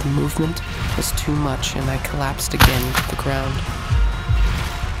doorway, but the movement was too much and I collapsed again to the ground.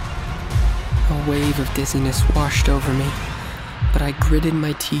 A wave of dizziness washed over me, but I gritted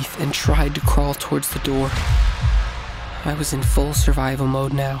my teeth and tried to crawl towards the door. I was in full survival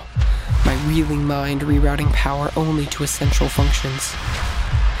mode now, my reeling mind rerouting power only to essential functions.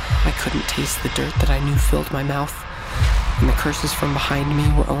 I couldn't taste the dirt that I knew filled my mouth, and the curses from behind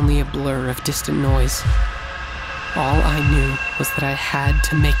me were only a blur of distant noise. All I knew was that I had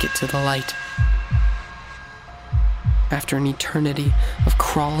to make it to the light. After an eternity of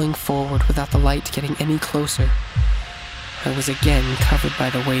crawling forward without the light getting any closer, I was again covered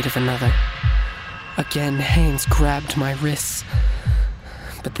by the weight of another. Again, hands grabbed my wrists,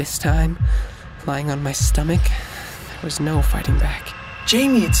 but this time, lying on my stomach, there was no fighting back.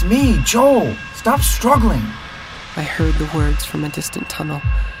 Jamie, it's me, Joel. Stop struggling. I heard the words from a distant tunnel,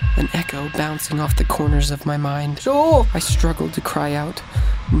 an echo bouncing off the corners of my mind. Joel! I struggled to cry out,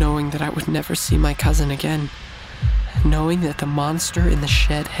 knowing that I would never see my cousin again, knowing that the monster in the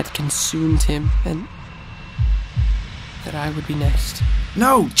shed had consumed him, and that I would be next.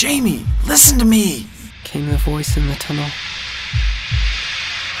 No, Jamie, listen to me, came the voice in the tunnel.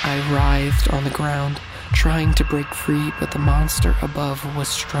 I writhed on the ground, trying to break free, but the monster above was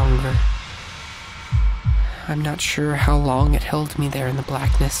stronger. I'm not sure how long it held me there in the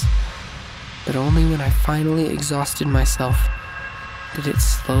blackness, but only when I finally exhausted myself did it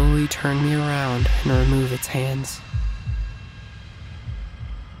slowly turn me around and remove its hands.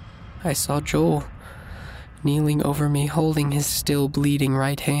 I saw Joel, kneeling over me, holding his still bleeding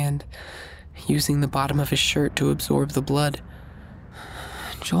right hand, using the bottom of his shirt to absorb the blood.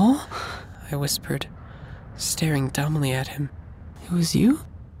 Joel? I whispered, staring dumbly at him. It was you?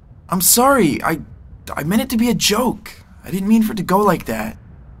 I'm sorry. I meant it to be a joke. I didn't mean for it to go like that.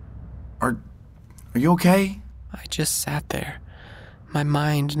 Are Are you okay? I just sat there, my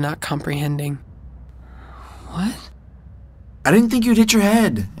mind not comprehending. What? I didn't think you'd hit your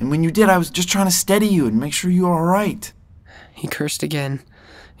head, and when you did, I was just trying to steady you and make sure you were all right. He cursed again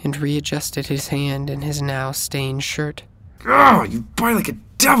and readjusted his hand in his now stained shirt. Ugh, you bite like a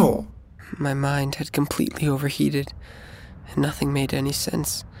devil! My mind had completely overheated, and nothing made any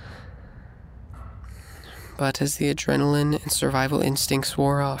sense. But as the adrenaline and survival instincts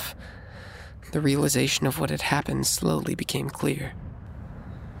wore off, the realization of what had happened slowly became clear.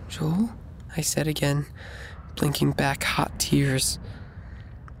 "Joel?" I said again, blinking back hot tears.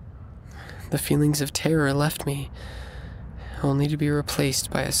 The feelings of terror left me, only to be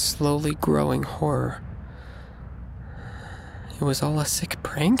replaced by a slowly growing horror. It was all a sick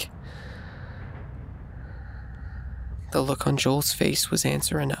prank? The look on Joel's face was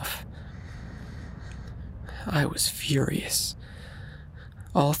answer enough. I was furious.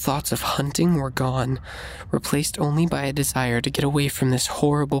 All thoughts of hunting were gone, replaced only by a desire to get away from this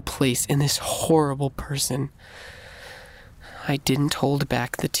horrible place and this horrible person. I didn't hold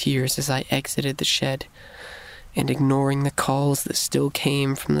back the tears as I exited the shed, and ignoring the calls that still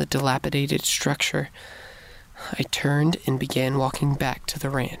came from the dilapidated structure, I turned and began walking back to the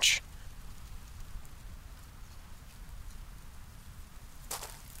ranch.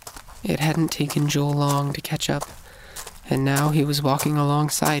 It hadn't taken Joel long to catch up, and now he was walking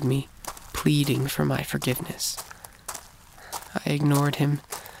alongside me, pleading for my forgiveness. I ignored him,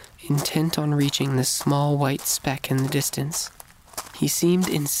 intent on reaching the small white speck in the distance. He seemed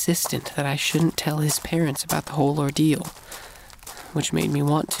insistent that I shouldn't tell his parents about the whole ordeal, which made me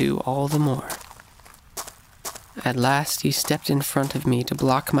want to all the more. At last, he stepped in front of me to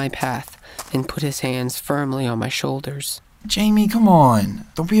block my path and put his hands firmly on my shoulders. Jamie, come on.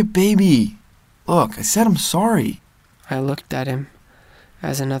 Don't be a baby. Look, I said I'm sorry. I looked at him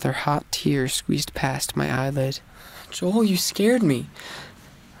as another hot tear squeezed past my eyelid. "Joel, you scared me.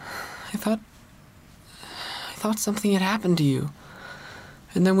 I thought something had happened to you.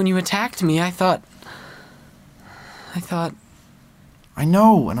 And then when you attacked me, I thought... I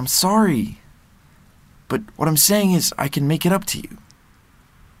know, and I'm sorry. But what I'm saying is I can make it up to you.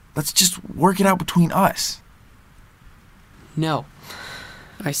 Let's just work it out between us." "No,"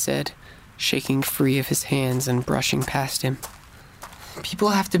 I said, shaking free of his hands and brushing past him. "People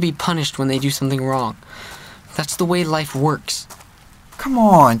have to be punished when they do something wrong. That's the way life works." Come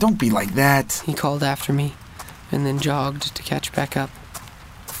on, don't be like that. He called after me, and then jogged to catch back up.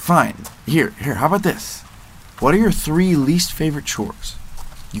 Fine. Here, how about this? What are your 3 least favorite chores?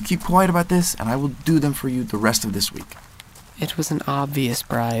 You keep quiet about this, and I will do them for you the rest of this week. It was an obvious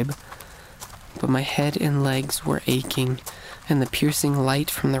bribe, but my head and legs were aching, and the piercing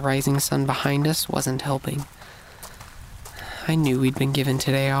light from the rising sun behind us wasn't helping. I knew we'd been given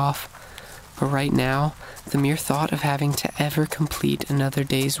today off, but right now, the mere thought of having to ever complete another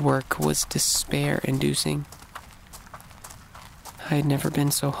day's work was despair-inducing. I had never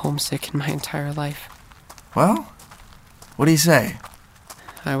been so homesick in my entire life. Well, what do you say?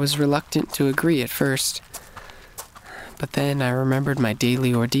 I was reluctant to agree at first, but then I remembered my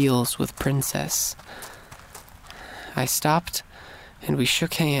daily ordeals with Princess. I stopped, and we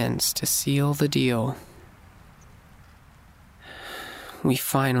shook hands to seal the deal. We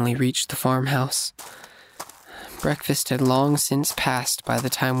finally reached the farmhouse. Breakfast had long since passed by the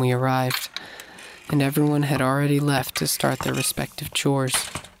time we arrived, and everyone had already left to start their respective chores.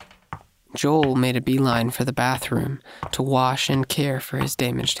 Joel made a beeline for the bathroom to wash and care for his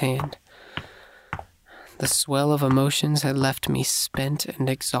damaged hand. The swell of emotions had left me spent and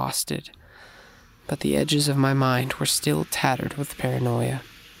exhausted, but the edges of my mind were still tattered with paranoia.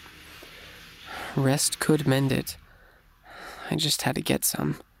 Rest could mend it. I just had to get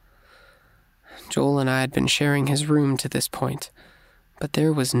some. Joel and I had been sharing his room to this point, but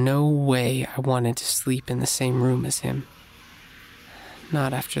there was no way I wanted to sleep in the same room as him.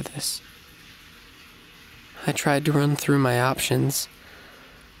 Not after this. I tried to run through my options.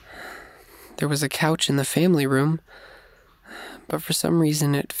 There was a couch in the family room, but for some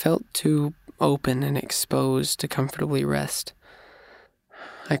reason it felt too open and exposed to comfortably rest.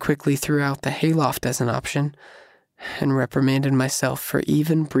 I quickly threw out the hayloft as an option, and reprimanded myself for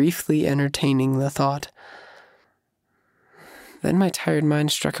even briefly entertaining the thought. Then my tired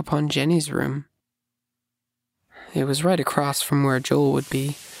mind struck upon Jenny's room. It was right across from where Joel would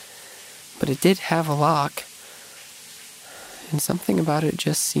be, but it did have a lock, and something about it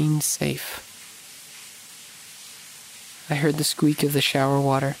just seemed safe. I heard the squeak of the shower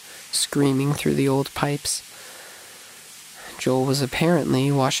water screaming through the old pipes. Joel was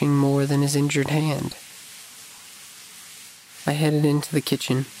apparently washing more than his injured hand. I headed into the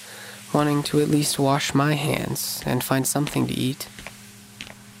kitchen, wanting to at least wash my hands and find something to eat.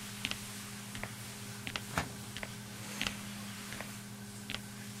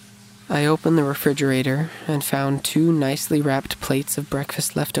 I opened the refrigerator and found 2 nicely wrapped plates of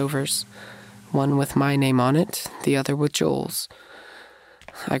breakfast leftovers, one with my name on it, the other with Joel's.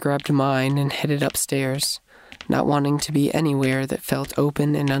 I grabbed mine and headed upstairs, not wanting to be anywhere that felt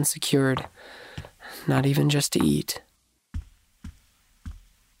open and unsecured, not even just to eat.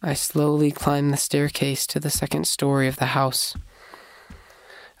 I slowly climbed the staircase to the 2nd story of the house.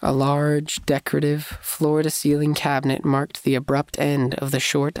 A large, decorative, floor-to-ceiling cabinet marked the abrupt end of the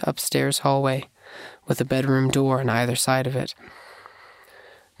short upstairs hallway, with a bedroom door on either side of it.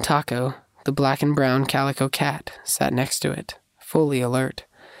 Taco, the black and brown calico cat, sat next to it, fully alert,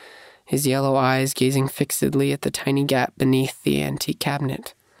 his yellow eyes gazing fixedly at the tiny gap beneath the antique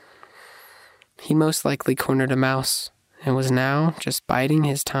cabinet. He most likely cornered a mouse, and was now just biding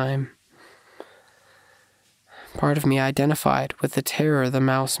his time. Part of me identified with the terror the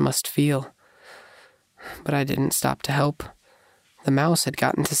mouse must feel, but I didn't stop to help. The mouse had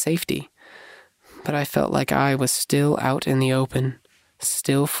gotten to safety, but I felt like I was still out in the open,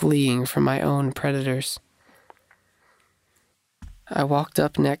 still fleeing from my own predators. I walked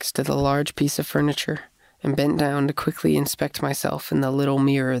up next to the large piece of furniture and bent down to quickly inspect myself in the little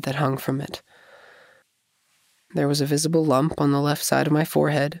mirror that hung from it. There was a visible lump on the left side of my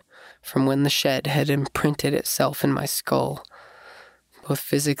forehead from when the shed had imprinted itself in my skull, both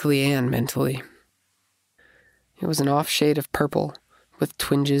physically and mentally. It was an off shade of purple, with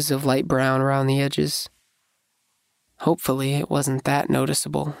twinges of light brown around the edges. Hopefully it wasn't that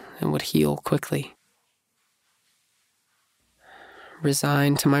noticeable and would heal quickly.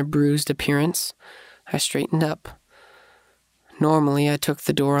 Resigned to my bruised appearance, I straightened up. Normally I took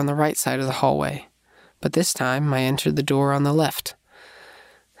the door on the right side of the hallway, but this time I entered the door on the left.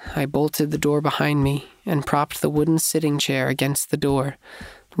 I bolted the door behind me and propped the wooden sitting chair against the door,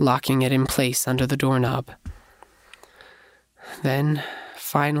 locking it in place under the doorknob. Then,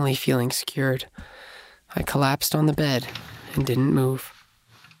 finally feeling secured, I collapsed on the bed and didn't move.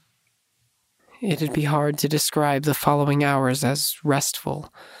 It'd be hard to describe the following hours as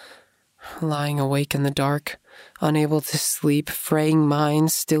restful. Lying awake in the dark, unable to sleep, fraying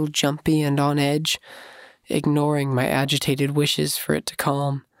mind still jumpy and on edge, ignoring my agitated wishes for it to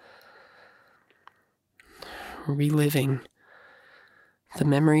calm. Reliving. The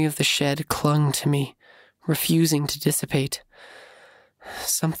memory of the shed clung to me, refusing to dissipate.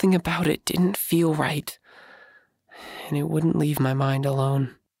 Something about it didn't feel right, and it wouldn't leave my mind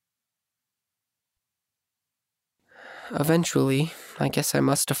alone. Eventually, I guess I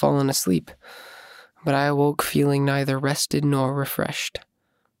must have fallen asleep, but I awoke feeling neither rested nor refreshed.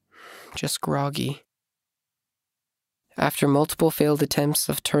 Just groggy. After multiple failed attempts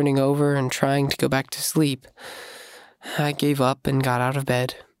of turning over and trying to go back to sleep, I gave up and got out of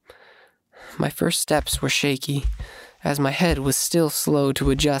bed. My first steps were shaky, as my head was still slow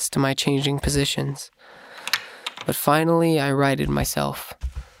to adjust to my changing positions. But finally, I righted myself.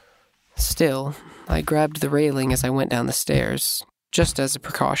 Still, I grabbed the railing as I went down the stairs, just as a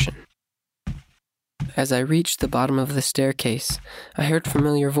precaution. As I reached the bottom of the staircase, I heard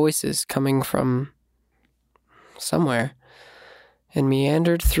familiar voices coming from somewhere, and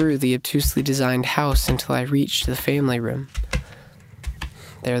meandered through the obtusely designed house until I reached the family room.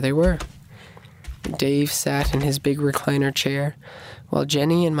 There they were. Dave sat in his big recliner chair, while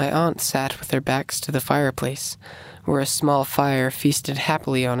Jenny and my aunt sat with their backs to the fireplace, where a small fire feasted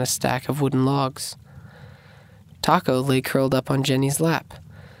happily on a stack of wooden logs. Taco lay curled up on Jenny's lap,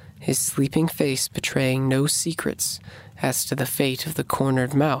 his sleeping face betraying no secrets as to the fate of the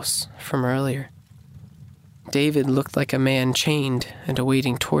cornered mouse from earlier. David looked like a man chained and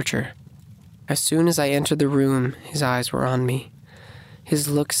awaiting torture. As soon as I entered the room, his eyes were on me. His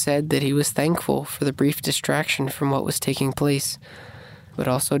look said that he was thankful for the brief distraction from what was taking place, but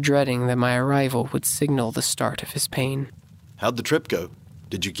also dreading that my arrival would signal the start of his pain. How'd the trip go?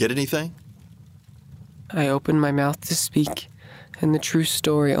 Did you get anything? I opened my mouth to speak, and the true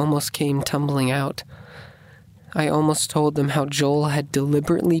story almost came tumbling out. I almost told them how Joel had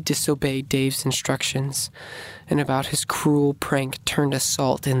deliberately disobeyed Dave's instructions, and about his cruel prank-turned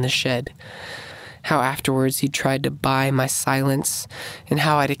assault in the shed. How afterwards he tried to buy my silence, and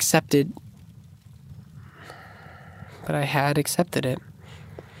how I'd accepted... But I had accepted it.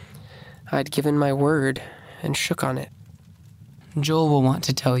 I'd given my word, and shook on it. Joel will want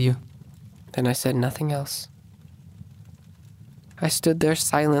to tell you. Then I said nothing else. I stood there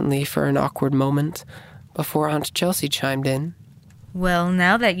silently for an awkward moment, before Aunt Chelsea chimed in. Well,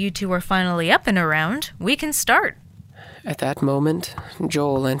 now that you two are finally up and around, we can start. At that moment,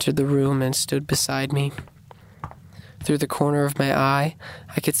 Joel entered the room and stood beside me. Through the corner of my eye,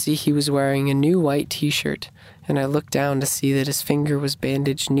 I could see he was wearing a new white t-shirt, and I looked down to see that his finger was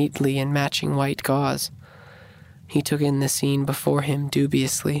bandaged neatly in matching white gauze. He took in the scene before him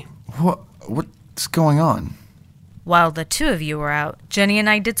dubiously. What's going on? While the two of you were out, Jenny and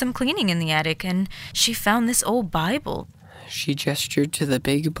I did some cleaning in the attic, and she found this old Bible. She gestured to the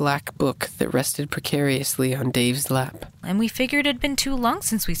big black book that rested precariously on Dave's lap. And we figured it'd been too long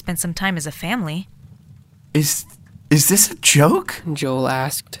since we spent some time as a family. Is this a joke? Joel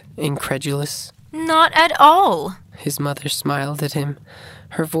asked, incredulous. Not at all. His mother smiled at him,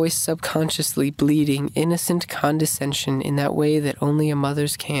 her voice subconsciously bleeding innocent condescension in that way that only a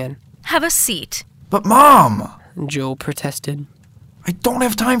mother's can. Have a seat. But Mom! Joel protested. I don't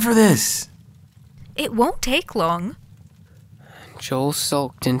have time for this. It won't take long. Joel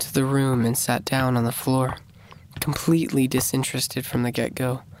sulked into the room and sat down on the floor, completely disinterested from the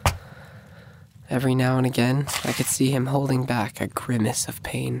get-go. Every now and again, I could see him holding back a grimace of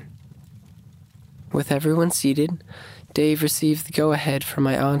pain. With everyone seated, Dave received the go-ahead from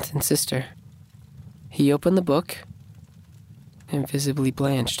my aunt and sister. He opened the book and visibly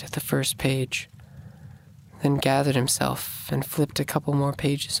blanched at the first page, then gathered himself and flipped a couple more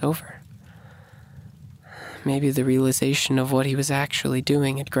pages over. Maybe the realization of what he was actually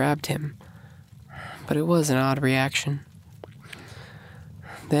doing had grabbed him, but it was an odd reaction.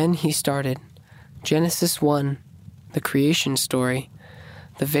 Then he started. Genesis 1, the creation story,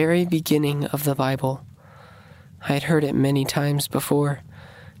 the very beginning of the Bible. I had heard it many times before,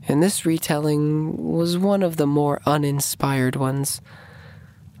 and this retelling was one of the more uninspired ones.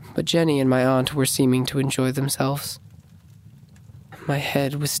 But Jenny and my aunt were seeming to enjoy themselves. My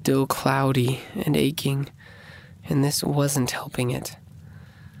head was still cloudy and aching, and this wasn't helping it.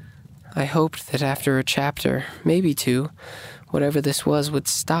 I hoped that after a chapter, maybe two, whatever this was would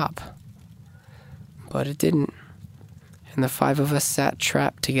stop. But it didn't, and the five of us sat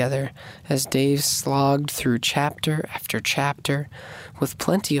trapped together as Dave slogged through chapter after chapter, with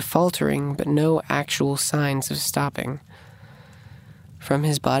plenty of faltering but no actual signs of stopping. From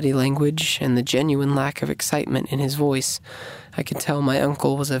his body language and the genuine lack of excitement in his voice, I could tell my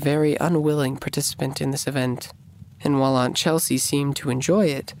uncle was a very unwilling participant in this event, and while Aunt Chelsea seemed to enjoy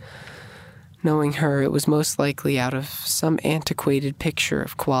it, knowing her, it was most likely out of some antiquated picture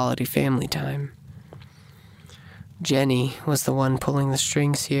of quality family time. Jenny was the one pulling the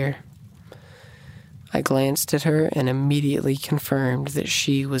strings here. I glanced at her and immediately confirmed that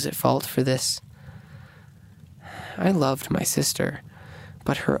she was at fault for this. I loved my sister,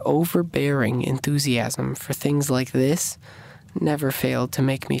 but her overbearing enthusiasm for things like this never failed to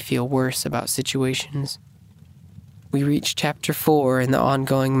make me feel worse about situations. We reached chapter 4 in the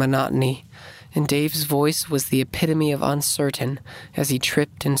ongoing monotony, and Dave's voice was the epitome of uncertain as he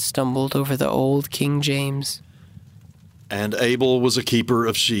tripped and stumbled over the old King James. And Abel was a keeper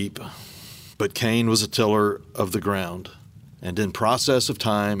of sheep, but Cain was a tiller of the ground. And in process of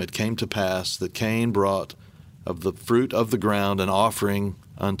time it came to pass that Cain brought of the fruit of the ground an offering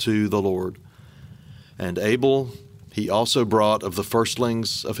unto the Lord. And Abel he also brought of the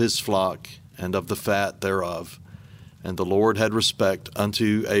firstlings of his flock and of the fat thereof. And the Lord had respect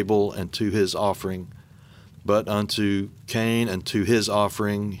unto Abel and to his offering, but unto Cain and to his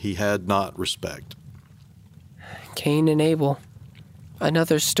offering he had not respect. Cain and Abel.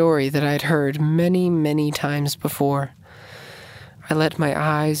 Another story that I'd heard many, many times before. I let my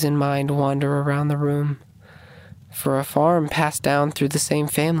eyes and mind wander around the room. For a farm passed down through the same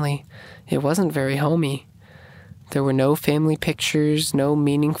family, it wasn't very homey. There were no family pictures, no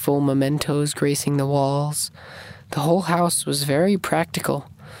meaningful mementos gracing the walls. The whole house was very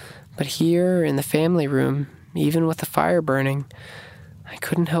practical. But here in the family room, even with the fire burning, I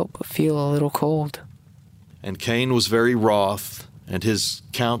couldn't help but feel a little cold. And Cain was very wroth, and his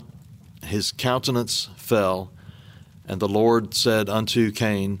countenance fell. And the Lord said unto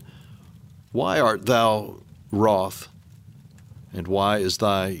Cain, Why art thou wroth? And why is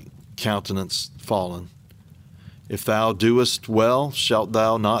thy countenance fallen? If thou doest well, shalt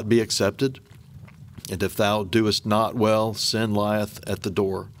thou not be accepted? And if thou doest not well, sin lieth at the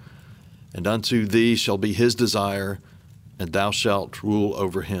door. And unto thee shall be his desire, and thou shalt rule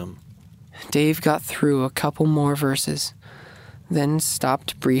over him. Dave got through a couple more verses, then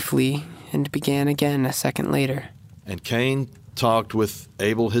stopped briefly and began again a second later. And Cain talked with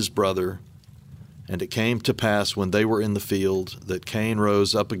Abel his brother, and it came to pass when they were in the field that Cain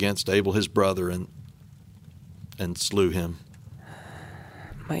rose up against Abel his brother and slew him.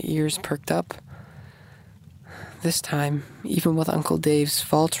 My ears perked up. This time, even with Uncle Dave's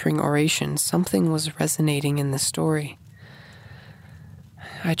faltering oration, something was resonating in the story.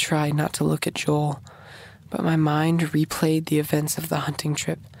 I tried not to look at Joel, but my mind replayed the events of the hunting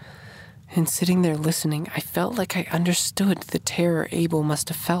trip. And sitting there listening, I felt like I understood the terror Abel must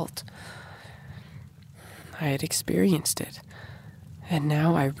have felt. I had experienced it, and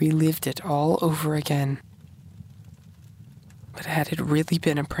now I relived it all over again. But had it really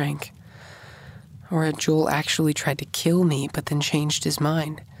been a prank? Or had Joel actually tried to kill me but then changed his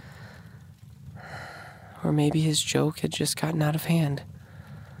mind? Or maybe his joke had just gotten out of hand.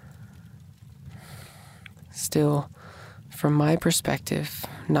 Still, from my perspective,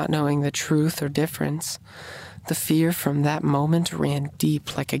 not knowing the truth or difference, the fear from that moment ran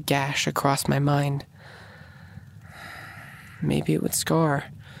deep like a gash across my mind. Maybe it would scar,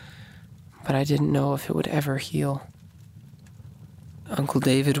 but I didn't know if it would ever heal. Uncle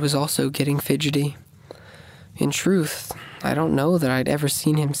David was also getting fidgety. In truth, I don't know that I'd ever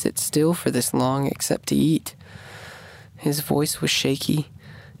seen him sit still for this long except to eat. His voice was shaky,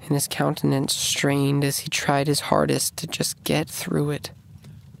 and his countenance strained as he tried his hardest to just get through it.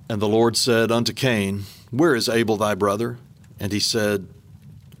 And the Lord said unto Cain, Where is Abel thy brother? And he said,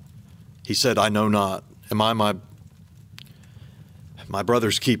 I know not. Am I my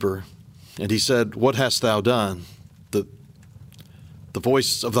brother's keeper? And he said, What hast thou done? The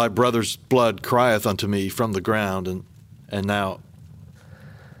voice of thy brother's blood crieth unto me from the ground, and now...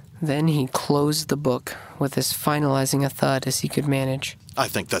 Then he closed the book with as finalizing a thud as he could manage. I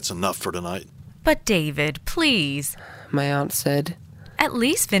think that's enough for tonight. But David, please. My aunt said. At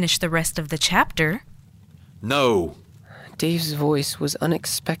least finish the rest of the chapter. No. Dave's voice was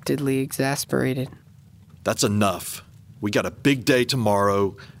unexpectedly exasperated. That's enough. We got a big day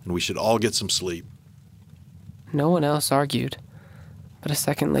tomorrow, and we should all get some sleep. No one else argued. But a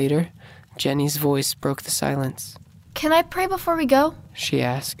second later, Jenny's voice broke the silence. Can I pray before we go? She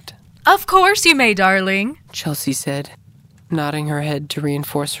asked. Of course you may, darling, Chelsea said, nodding her head to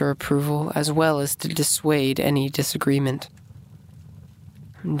reinforce her approval as well as to dissuade any disagreement.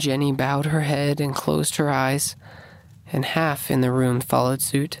 Jenny bowed her head and closed her eyes, and half in the room followed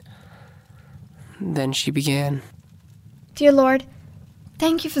suit. Then she began. Dear Lord,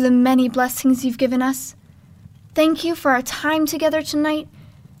 thank you for the many blessings you've given us. Thank you for our time together tonight.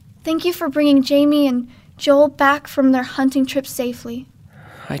 Thank you for bringing Jamie and Joel back from their hunting trip safely.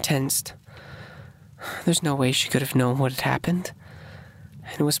 I tensed. There's no way she could have known what had happened.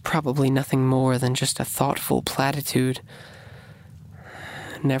 And it was probably nothing more than just a thoughtful platitude.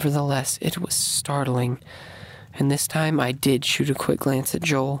 Nevertheless, it was startling, and this time I did shoot a quick glance at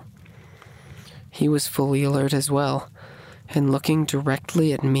Joel. He was fully alert as well, and looking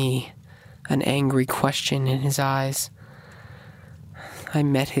directly at me, an angry question in his eyes. I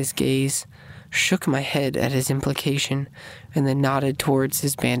met his gaze, shook my head at his implication, and then nodded towards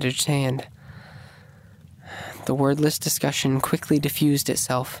his bandaged hand. The wordless discussion quickly diffused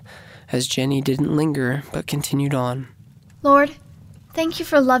itself, as Jenny didn't linger but continued on. Lord, thank you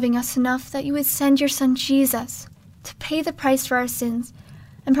for loving us enough that you would send your son Jesus to pay the price for our sins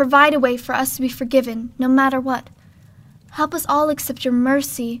and provide a way for us to be forgiven no matter what. Help us all accept your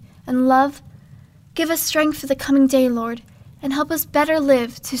mercy and love. Give us strength for the coming day, Lord, and help us better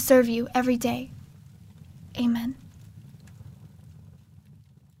live to serve you every day. Amen.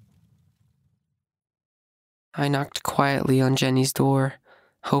 I knocked quietly on Jenny's door,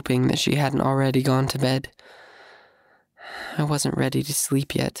 hoping that she hadn't already gone to bed. I wasn't ready to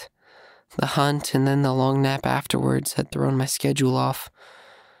sleep yet. The hunt and then the long nap afterwards had thrown my schedule off.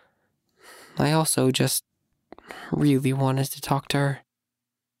 I also just really wanted to talk to her.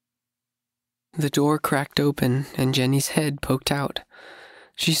 The door cracked open and Jenny's head poked out.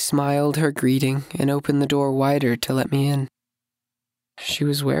 She smiled her greeting and opened the door wider to let me in. She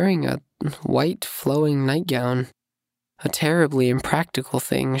was wearing a white flowing nightgown, a terribly impractical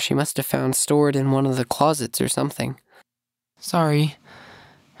thing she must have found stored in one of the closets or something. Sorry,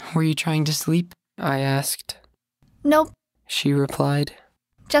 were you trying to sleep? I asked. Nope, She replied.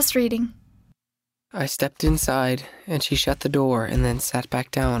 just reading. I stepped inside, and she shut the door and then sat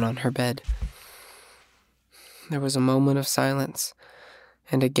back down on her bed. There was a moment of silence,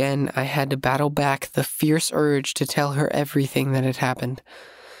 and again I had to battle back the fierce urge to tell her everything that had happened.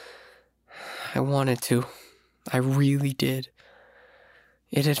 I wanted to. I really did.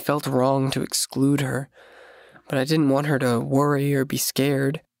 It had felt wrong to exclude her, but I didn't want her to worry or be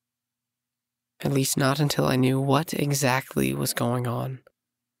scared. At least not until I knew what exactly was going on.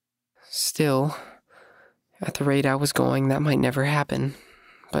 Still, at the rate I was going, that might never happen,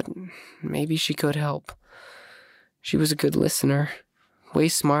 but maybe she could help. She was a good listener, way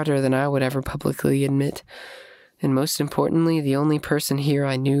smarter than I would ever publicly admit, and most importantly, the only person here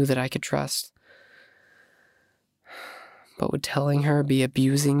I knew that I could trust. But would telling her be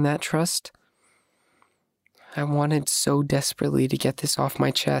abusing that trust? I wanted so desperately to get this off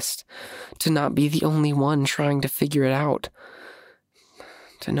my chest, to not be the only one trying to figure it out,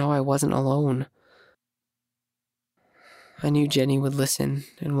 to know I wasn't alone. I knew Jenny would listen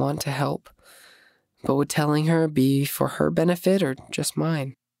and want to help, but would telling her be for her benefit or just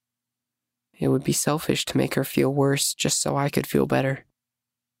mine? It would be selfish to make her feel worse just so I could feel better.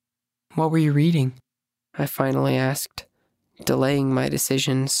 What were you reading? I finally asked, delaying my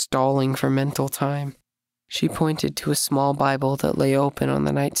decision, stalling for mental time. She pointed to a small Bible that lay open on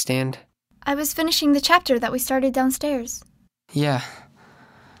the nightstand. I was finishing the chapter that we started downstairs. Yeah,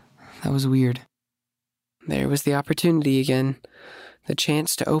 that was weird. There was the opportunity again, the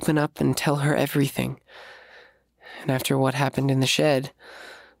chance to open up and tell her everything. And after what happened in the shed,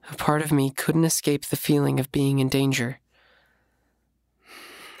 a part of me couldn't escape the feeling of being in danger.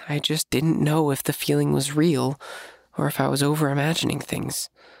 I just didn't know if the feeling was real or if I was over-imagining things.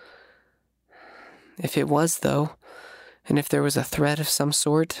 If it was, though, and if there was a threat of some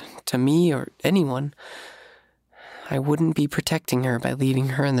sort, to me or anyone, I wouldn't be protecting her by leaving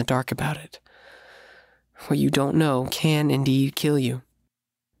her in the dark about it. What you don't know can indeed kill you.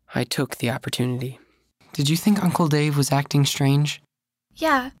 I took the opportunity. Did you think Uncle Dave was acting strange?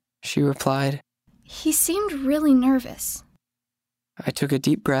 Yeah. She replied. He seemed really nervous. I took a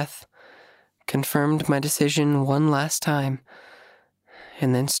deep breath, confirmed my decision one last time,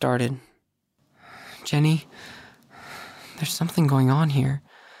 and then started. Jenny, there's something going on here.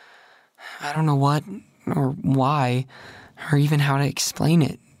 I don't know what or why or even how to explain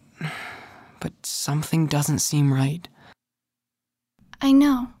it, but something doesn't seem right. I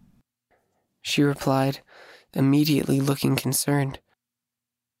know, she replied, immediately looking concerned.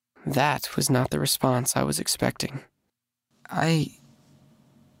 That was not the response I was expecting.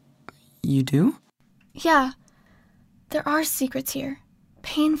 You do? Yeah, there are secrets here,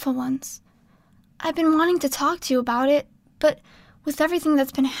 painful ones. I've been wanting to talk to you about it, but with everything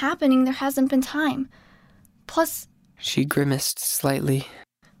that's been happening, there hasn't been time. Plus... She grimaced slightly.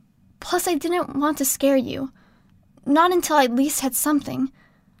 Plus, I didn't want to scare you. Not until I at least had something.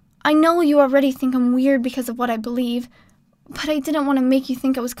 I know you already think I'm weird because of what I believe, but I didn't want to make you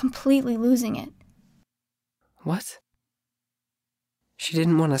think I was completely losing it. What? She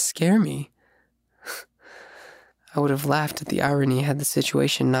didn't want to scare me. I would have laughed at the irony had the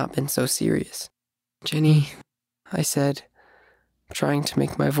situation not been so serious. Jenny, I said, trying to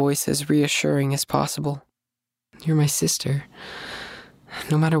make my voice as reassuring as possible. You're my sister.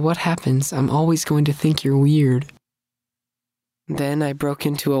 No matter what happens, I'm always going to think you're weird. Then I broke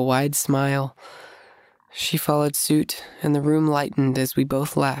into a wide smile. She followed suit, and the room lightened as we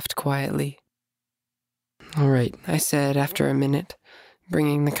both laughed quietly. All right, I said after a minute,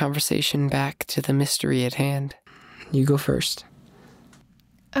 bringing the conversation back to the mystery at hand. You go first.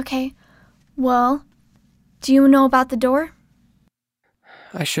 Okay. Well, do you know about the door?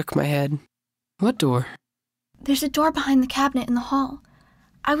 I shook my head. What door? There's a door behind the cabinet in the hall.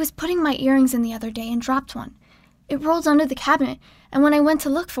 I was putting my earrings in the other day and dropped one. It rolled under the cabinet, and when I went to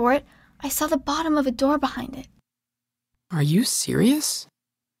look for it, I saw the bottom of a door behind it. Are you serious?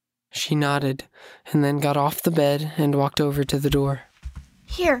 She nodded, and then got off the bed and walked over to the door.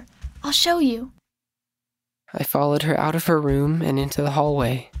 Here, I'll show you. I followed her out of her room and into the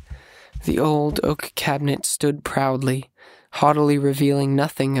hallway. The old oak cabinet stood proudly, haughtily revealing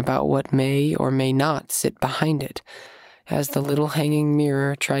nothing about what may or may not sit behind it, as the little hanging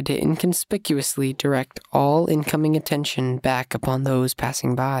mirror tried to inconspicuously direct all incoming attention back upon those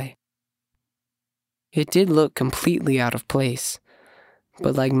passing by. It did look completely out of place,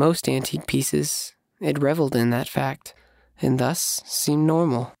 but like most antique pieces, it reveled in that fact, and thus seemed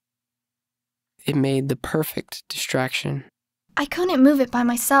normal. It made the perfect distraction. I couldn't move it by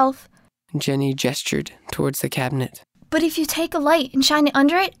myself. Jenny gestured towards the cabinet. But if you take a light and shine it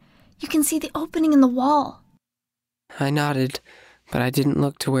under it, you can see the opening in the wall. I nodded, but I didn't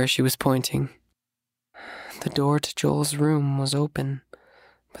look to where she was pointing. The door to Joel's room was open,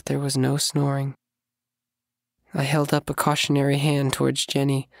 but there was no snoring. I held up a cautionary hand towards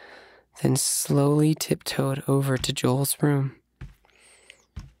Jenny, then slowly tiptoed over to Joel's room.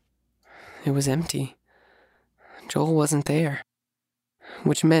 It was empty. Joel wasn't there,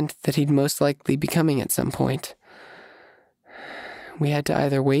 which meant that he'd most likely be coming at some point. We had to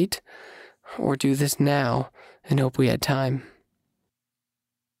either wait or do this now and hope we had time.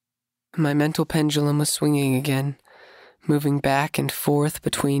 My mental pendulum was swinging again, moving back and forth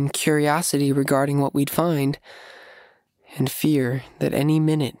between curiosity regarding what we'd find and fear that any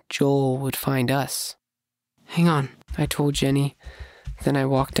minute Joel would find us. Hang on, I told Jenny. Then I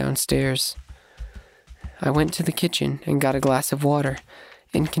walked downstairs. I went to the kitchen and got a glass of water,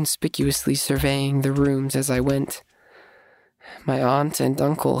 inconspicuously surveying the rooms as I went. My aunt and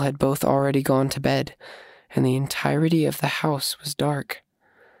uncle had both already gone to bed, and the entirety of the house was dark.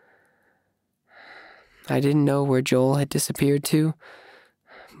 I didn't know where Joel had disappeared to,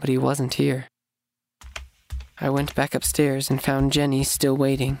 but he wasn't here. I went back upstairs and found Jenny still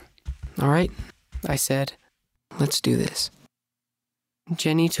waiting. "All right," I said. "Let's do this."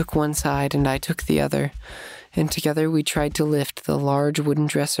 Jenny took one side and I took the other, and together we tried to lift the large wooden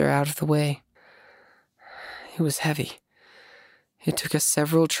dresser out of the way. It was heavy. It took us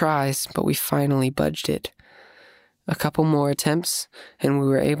several tries, but we finally budged it. A couple more attempts, and we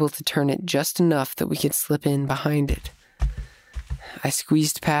were able to turn it just enough that we could slip in behind it. I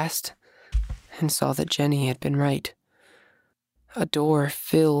squeezed past and saw that Jenny had been right. A door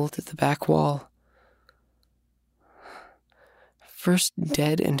filled the back wall. First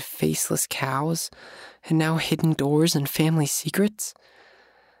dead and faceless cows, and now hidden doors and family secrets?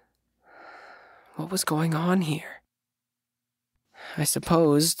 What was going on here? I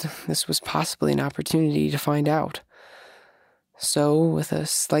supposed this was possibly an opportunity to find out. So, with a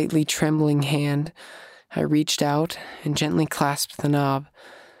slightly trembling hand, I reached out and gently clasped the knob,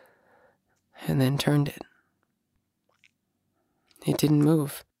 and then turned it. It didn't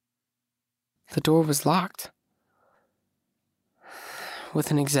move. The door was locked.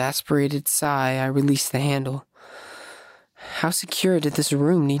 With an exasperated sigh, I released the handle. How secure did this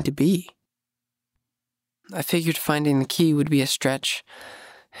room need to be? I figured finding the key would be a stretch,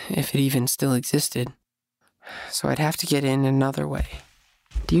 if it even still existed. So I'd have to get in another way.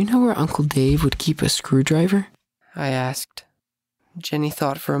 "Do you know where Uncle Dave would keep a screwdriver?" I asked. Jenny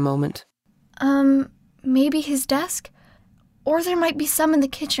thought for a moment. Maybe his desk? Or there might be some in the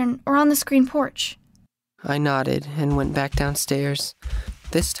kitchen or on the screen porch." I nodded and went back downstairs,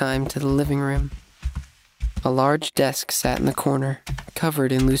 this time to the living room. A large desk sat in the corner,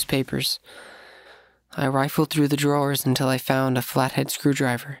 covered in loose papers. I rifled through the drawers until I found a flathead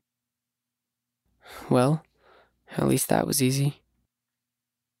screwdriver. Well, at least that was easy.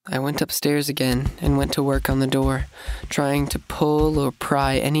 I went upstairs again and went to work on the door, trying to pull or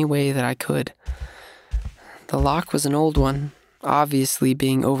pry any way that I could. The lock was an old one, obviously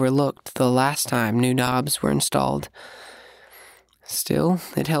being overlooked the last time new knobs were installed. Still,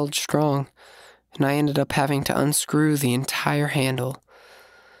 it held strong, and I ended up having to unscrew the entire handle.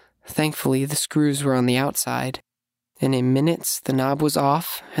 Thankfully, the screws were on the outside, and in minutes the knob was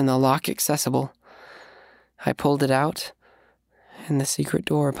off and the lock accessible. I pulled it out, and the secret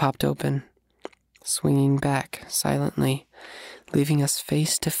door popped open, swinging back silently, leaving us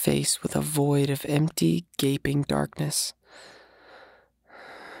face to face with a void of empty, gaping darkness.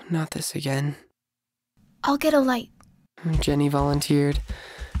 Not this again. "I'll get a light." Jenny volunteered,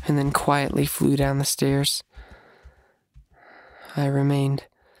 and then quietly flew down the stairs. I remained,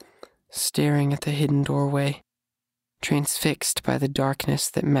 staring at the hidden doorway, transfixed by the darkness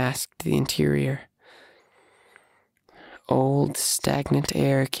that masked the interior. Old, stagnant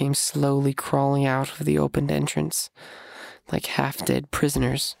air came slowly crawling out of the opened entrance, like half-dead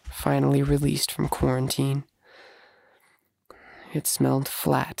prisoners finally released from quarantine. It smelled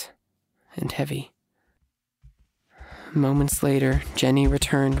flat and heavy. Moments later, Jenny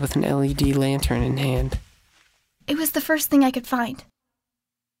returned with an LED lantern in hand. "It was the first thing I could find."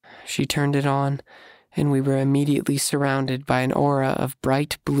 She turned it on, and we were immediately surrounded by an aura of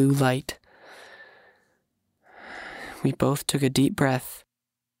bright blue light. We both took a deep breath,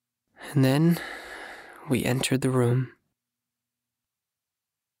 and then we entered the room.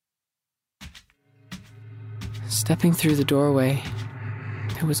 Stepping through the doorway,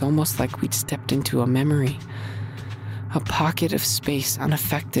 it was almost like we'd stepped into a memory, a pocket of space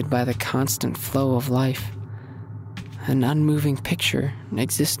unaffected by the constant flow of life, an unmoving picture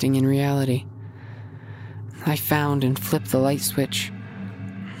existing in reality. I found and flipped the light switch,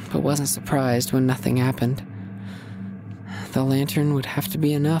 but wasn't surprised when nothing happened. The lantern would have to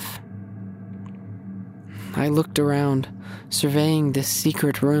be enough. I looked around, surveying this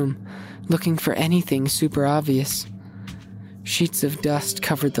secret room, looking for anything super obvious. Sheets of dust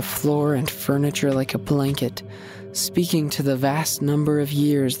covered the floor and furniture like a blanket, speaking to the vast number of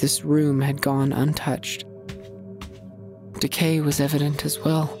years this room had gone untouched. Decay was evident as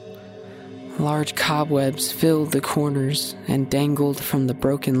well. Large cobwebs filled the corners and dangled from the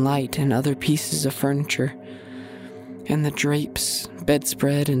broken light and other pieces of furniture. And the drapes,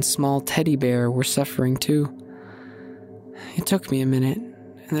 bedspread, and small teddy bear were suffering too. It took me a minute,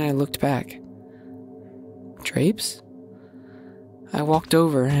 and then I looked back. Drapes? I walked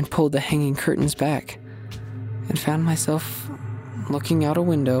over and pulled the hanging curtains back, and found myself looking out a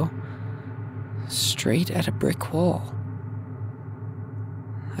window, straight at a brick wall.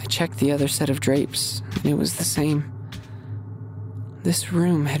 I checked the other set of drapes, and it was the same. This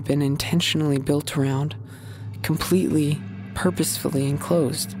room had been intentionally built around, completely, purposefully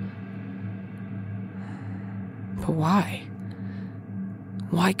enclosed. But why?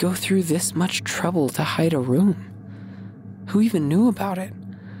 Why go through this much trouble to hide a room? Who even knew about it?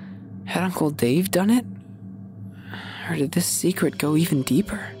 Had Uncle Dave done it? Or did this secret go even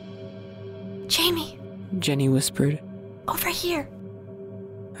deeper? Jamie, Jenny whispered. over here.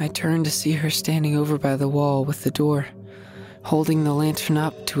 I turned to see her standing over by the wall with the door, holding the lantern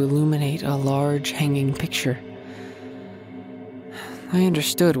up to illuminate a large hanging picture. I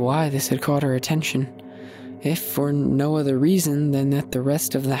understood why this had caught her attention, if for no other reason than that the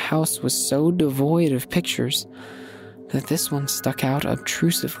rest of the house was so devoid of pictures that this one stuck out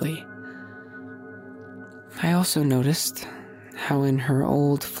obtrusively. I also noticed how in her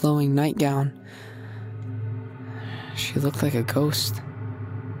old flowing nightgown, she looked like a ghost.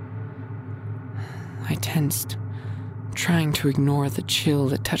 I tensed, trying to ignore the chill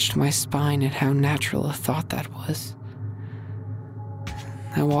that touched my spine at how natural a thought that was.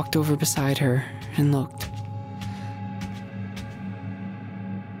 I walked over beside her and looked.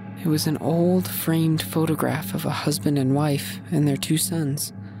 It was an old framed photograph of a husband and wife and their 2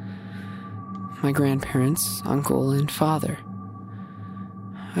 sons. My grandparents, uncle, and father.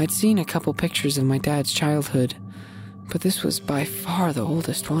 I'd seen a couple pictures of my dad's childhood, but this was by far the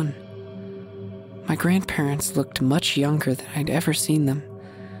oldest one. My grandparents looked much younger than I'd ever seen them.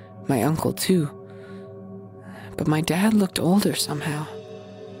 My uncle, too. But my dad looked older somehow.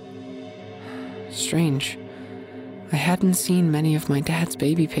 Strange. I hadn't seen many of my dad's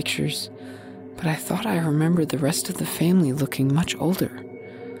baby pictures, but I thought I remembered the rest of the family looking much older.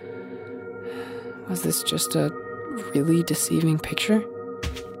 Was this just a really deceiving picture?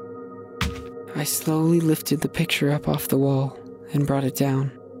 I slowly lifted the picture up off the wall and brought it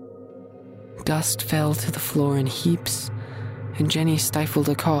down. Dust fell to the floor in heaps, and Jenny stifled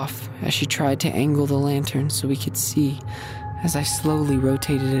a cough as she tried to angle the lantern so we could see as I slowly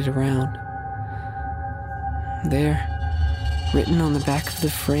rotated it around. There, written on the back of the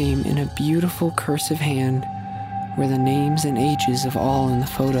frame in a beautiful cursive hand, were the names and ages of all in the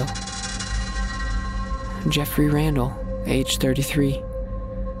photo. Jeffrey Randall, age 33.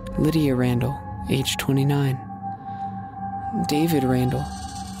 Lydia Randall, age 29. David Randall,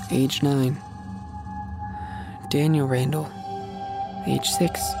 age 9. Daniel Randall, age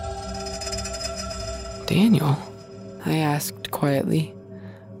 6. Daniel? I asked quietly,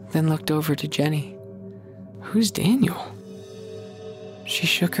 then looked over to Jenny. Who's Daniel? She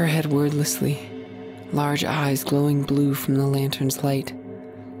shook her head wordlessly, large eyes glowing blue from the lantern's light.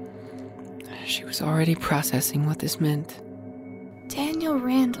 She was already processing what this meant. Daniel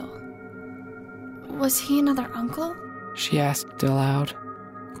Randall. Was he another uncle? She asked aloud,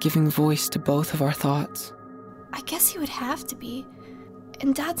 giving voice to both of our thoughts. I guess he would have to be.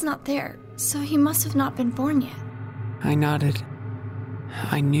 And Dad's not there, so he must have not been born yet. I nodded.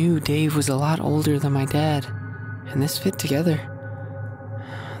 I knew Dave was a lot older than my dad, and this fit together.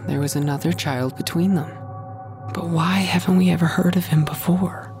 There was another child between them. But why haven't we ever heard of him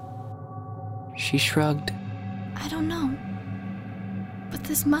before? She shrugged. I don't know. But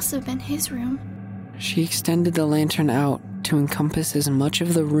this must have been his room. She extended the lantern out to encompass as much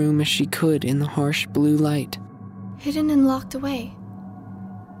of the room as she could in the harsh blue light. Hidden and locked away.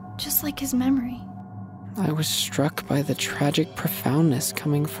 Just like his memory. I was struck by the tragic profoundness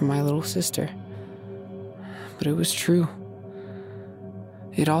coming from my little sister. But it was true.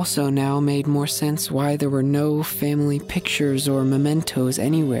 It also now made more sense why there were no family pictures or mementos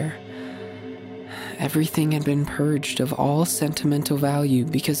anywhere. Everything had been purged of all sentimental value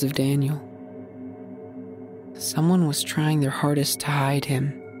because of Daniel. Someone was trying their hardest to hide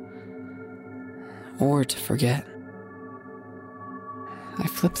him. Or to forget. I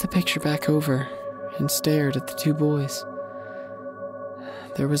flipped the picture back over and stared at the 2 boys.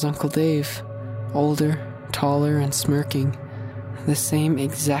 There was Uncle Dave, older, taller, and smirking, the same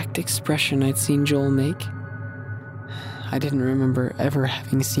exact expression I'd seen Joel make. I didn't remember ever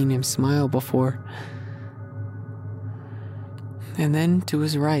having seen him smile before. And then to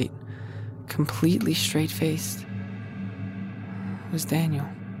his right, completely straight-faced, was Daniel.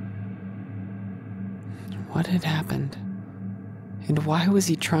 What had happened? And why was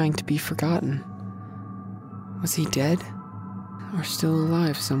he trying to be forgotten? Was he dead? Or still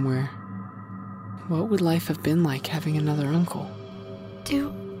alive somewhere? What would life have been like having another uncle?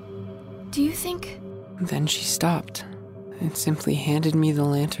 Do you think... Then she stopped and simply handed me the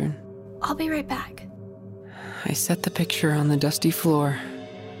lantern. I'll be right back. I set the picture on the dusty floor,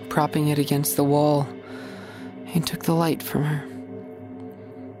 propping it against the wall, and took the light from her.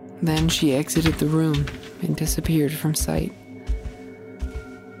 Then she exited the room and disappeared from sight.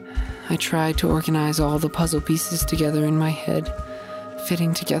 I tried to organize all the puzzle pieces together in my head,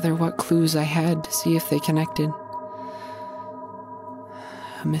 fitting together what clues I had to see if they connected.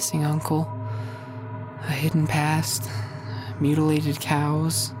 A missing uncle, a hidden past, mutilated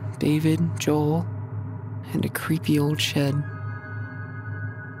cows, David, Joel, and a creepy old shed.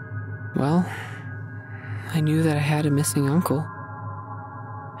 Well, I knew that I had a missing uncle,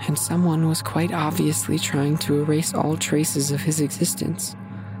 and someone was quite obviously trying to erase all traces of his existence.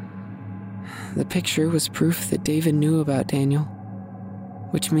 The picture was proof that David knew about Daniel,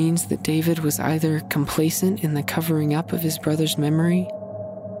 which means that David was either complacent in the covering up of his brother's memory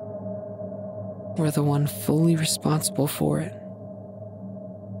or the one fully responsible for it.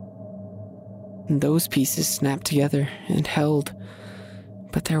 Those pieces snapped together and held,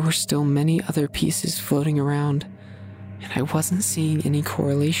 but there were still many other pieces floating around, and I wasn't seeing any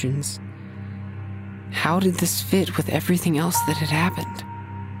correlations. How did this fit with everything else that had happened?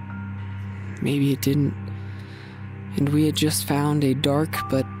 Maybe it didn't, and we had just found a dark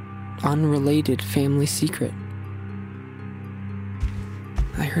but unrelated family secret.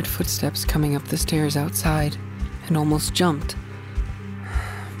 I heard footsteps coming up the stairs outside and almost jumped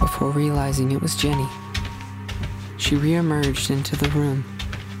before realizing it was Jenny. She reemerged into the room,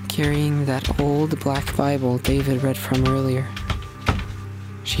 carrying that old black Bible David read from earlier.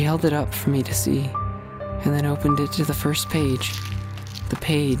 She held it up for me to see, and then opened it to the first page, the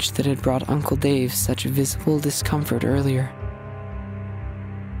page that had brought Uncle Dave such visible discomfort earlier.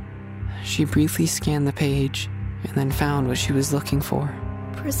 She briefly scanned the page, and then found what she was looking for.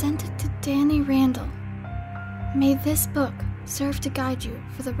 Presented to Danny Randall. May this book serve to guide you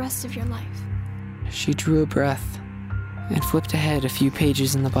for the rest of your life. She drew a breath and flipped ahead a few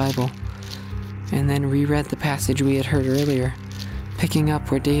pages in the Bible, and then reread the passage we had heard earlier, picking up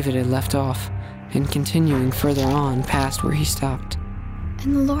where David had left off and continuing further on past where he stopped.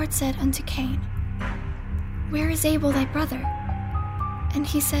 And the Lord said unto Cain, Where is Abel thy brother? And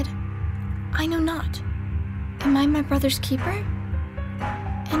he said, I know not. Am I my brother's keeper?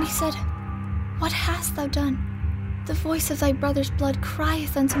 And he said, What hast thou done? The voice of thy brother's blood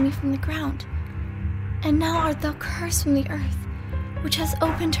crieth unto me from the ground. And now art thou cursed from the earth, which has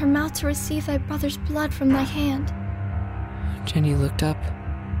opened her mouth to receive thy brother's blood from thy hand. Jenny looked up,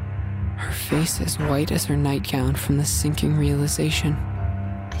 her face as white as her nightgown from the sinking realization.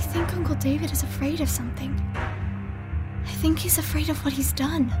 I think Uncle David is afraid of something. I think he's afraid of what he's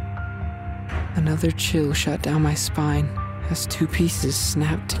done. Another chill shot down my spine as two pieces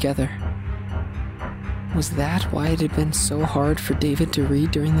snapped together. Was that why it had been so hard for David to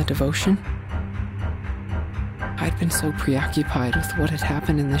read during the devotion? I'd been so preoccupied with what had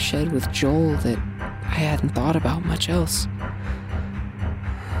happened in the shed with Joel that I hadn't thought about much else.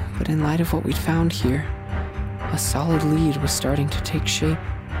 But in light of what we'd found here, a solid lead was starting to take shape.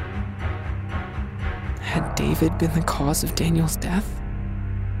 Had David been the cause of Daniel's death?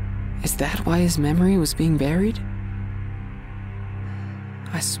 Is that why his memory was being buried?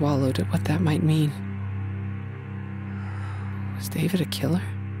 I swallowed at what that might mean. Was David a killer?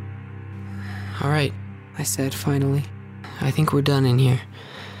 All right, I said finally. I think we're done in here.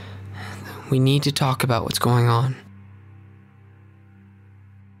 We need to talk about what's going on.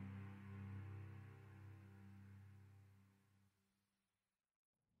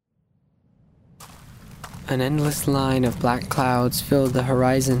 An endless line of black clouds filled the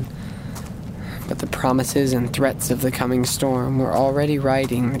horizon, but the promises and threats of the coming storm were already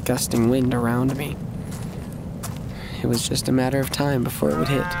riding the gusting wind around me. It was just a matter of time before it would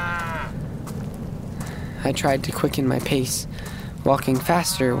hit. I tried to quicken my pace, walking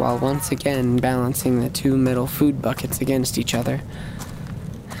faster while once again balancing the two metal food buckets against each other.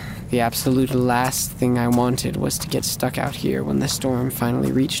 The absolute last thing I wanted was to get stuck out here when the storm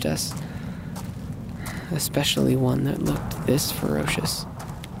finally reached us, especially one that looked this ferocious.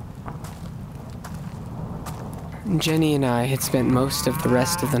 Jenny and I had spent most of the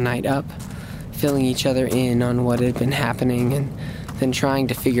rest of the night up, filling each other in on what had been happening and then trying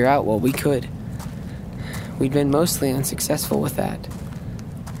to figure out what we could. We'd been mostly unsuccessful with that,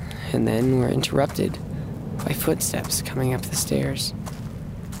 and then were interrupted by footsteps coming up the stairs.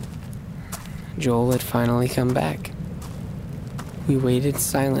 Joel had finally come back. We waited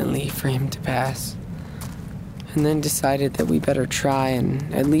silently for him to pass, and then decided that we better try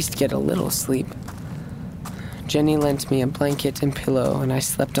and at least get a little sleep. Jenny lent me a blanket and pillow, and I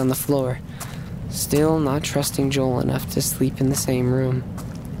slept on the floor, still not trusting Joel enough to sleep in the same room.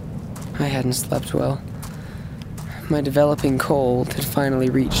 I hadn't slept well. My developing cold had finally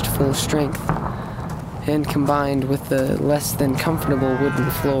reached full strength, and combined with the less than comfortable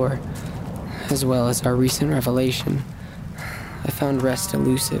wooden floor, as well as our recent revelation, I found rest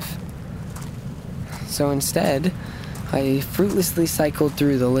elusive. So instead, I fruitlessly cycled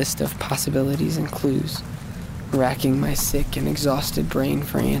through the list of possibilities and clues, racking my sick and exhausted brain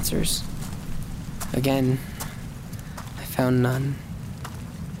for answers. Again, I found none.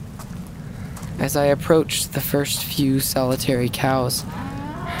 As I approached the first few solitary cows,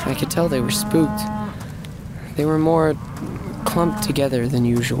 I could tell they were spooked. They were more clumped together than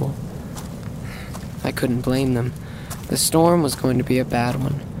usual. I couldn't blame them. The storm was going to be a bad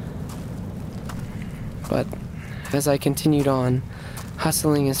one. But as I continued on,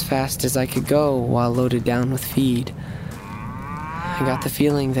 hustling as fast as I could go while loaded down with feed, I got the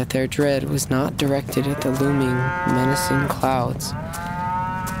feeling that their dread was not directed at the looming, menacing clouds.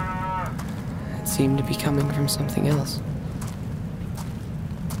 It seemed to be coming from something else.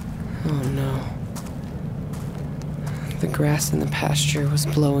 Oh no. The grass in the pasture was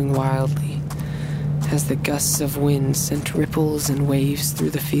blowing wildly as the gusts of wind sent ripples and waves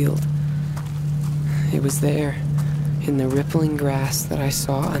through the field. It was there, in the rippling grass, that I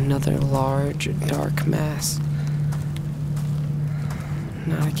saw another large, dark mass.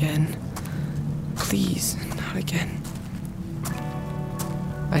 Not again. Please, not again.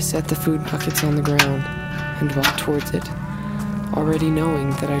 I set the food buckets on the ground and walked towards it, already knowing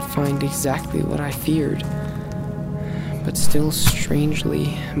that I'd find exactly what I feared, but still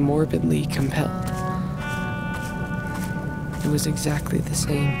strangely, morbidly compelled. It was exactly the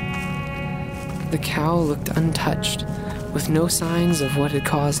same. The cow looked untouched, with no signs of what had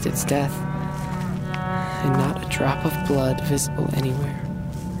caused its death, and not a drop of blood visible anywhere.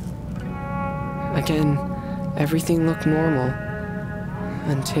 Again, everything looked normal,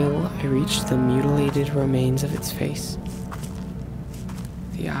 until I reached the mutilated remains of its face.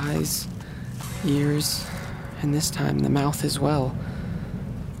 The eyes, ears, and this time the mouth as well,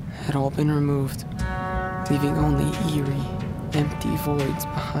 had all been removed, leaving only eerie, empty voids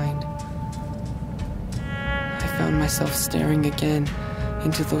behind. I found myself staring again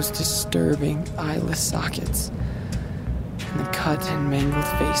into those disturbing, eyeless sockets, and the cut and mangled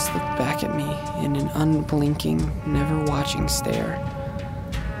face looked back at me in an unblinking, never-watching stare.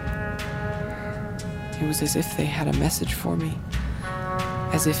 It was as if they had a message for me,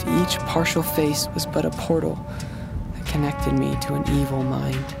 as if each partial face was but a portal that connected me to an evil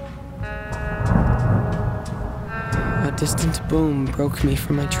mind. A distant boom broke me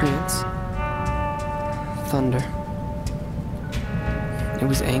from my trance. Thunder. It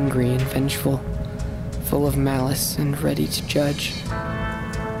was angry and vengeful, full of malice and ready to judge.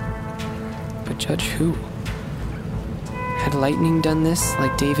 But judge who? Had lightning done this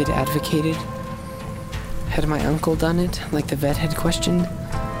like David advocated? Had my uncle done it like the vet had questioned?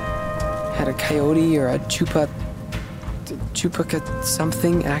 Had a coyote or a chupa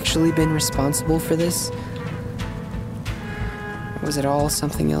something actually been responsible for this? Or was it all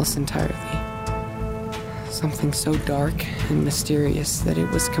something else entirely? Something so dark and mysterious that it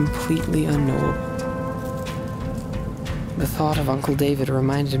was completely unknowable. The thought of Uncle David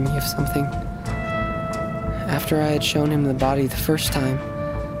reminded me of something. After I had shown him the body the first time,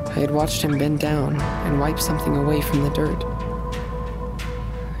 I had watched him bend down and wipe something away from the dirt.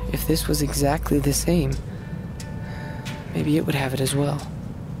 If this was exactly the same, maybe it would have it as well.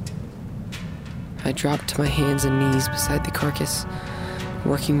 I dropped to my hands and knees beside the carcass,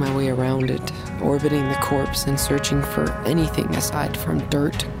 working my way around it, orbiting the corpse and searching for anything aside from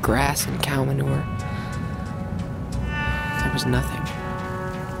dirt, grass, and cow manure. There was nothing.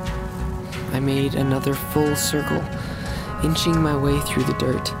 I made another full circle, inching my way through the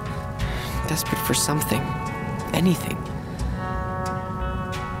dirt, desperate for something, anything.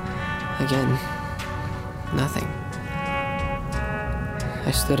 Again, nothing.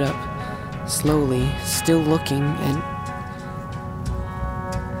 I stood up, slowly, still looking, and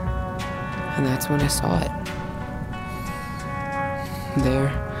that's when I saw it.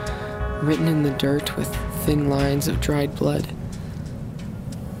 There, written in the dirt with thin lines of dried blood,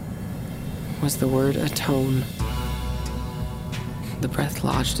 was the word atone. The breath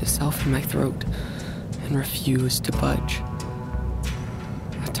lodged itself in my throat and refused to budge.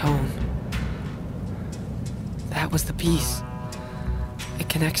 Atone. That was the piece. It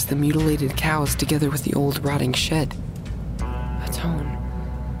connects the mutilated cows together with the old rotting shed. Atone.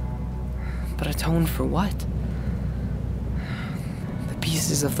 But atone for what? The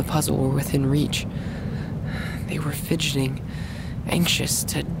pieces of the puzzle were within reach. They were fidgeting, anxious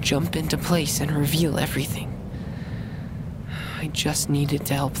to jump into place and reveal everything. I just needed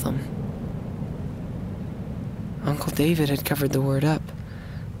to help them. Uncle David had covered the word up,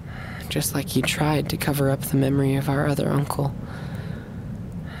 just like he tried to cover up the memory of our other uncle.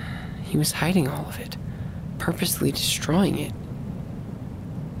 He was hiding all of it, purposely destroying it,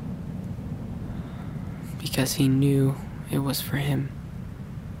 because he knew it was for him.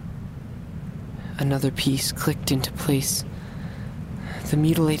 Another piece clicked into place. The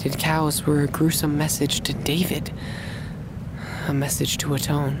mutilated cows were a gruesome message to David, a message to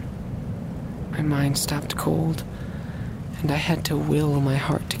atone. My mind stopped cold, and I had to will my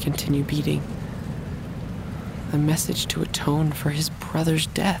heart to continue beating. A message to atone for his brother's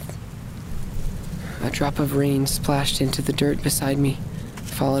death. A drop of rain splashed into the dirt beside me,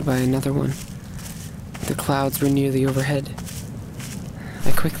 followed by another one. The clouds were nearly overhead.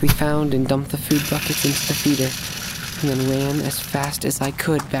 I quickly found and dumped the food buckets into the feeder, and then ran as fast as I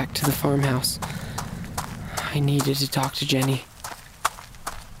could back to the farmhouse. I needed to talk to Jenny.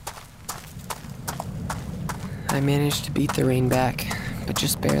 I managed to beat the rain back, but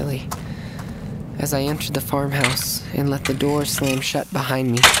just barely. As I entered the farmhouse and let the door slam shut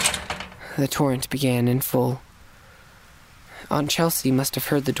behind me, the torrent began in full. Aunt Chelsea must have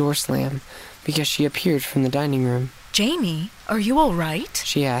heard the door slam, because she appeared from the dining room. Jamie, are you all right?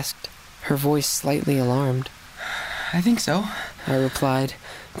 She asked, her voice slightly alarmed. I think so. I replied,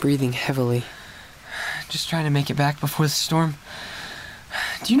 breathing heavily. Just trying to make it back before the storm.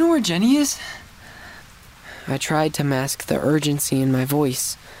 Do you know where Jenny is? I tried to mask the urgency in my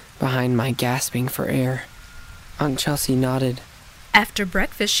voice behind my gasping for air. Aunt Chelsea nodded. After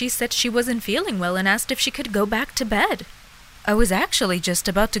breakfast, she said she wasn't feeling well and asked if she could go back to bed. I was actually just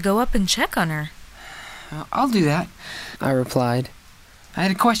about to go up and check on her. I'll do that, I replied. I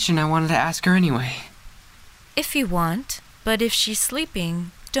had a question I wanted to ask her anyway. If you want, but if she's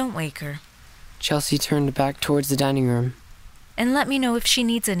sleeping, don't wake her. Chelsea turned back towards the dining room. And let me know if she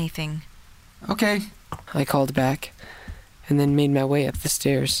needs anything. Okay, I called back, and then made my way up the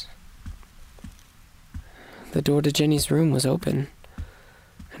stairs. The door to Jenny's room was open,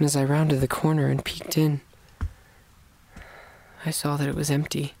 and as I rounded the corner and peeked in, I saw that it was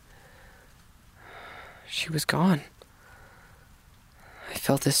empty. She was gone. I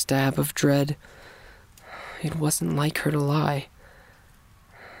felt a stab of dread. It wasn't like her to lie.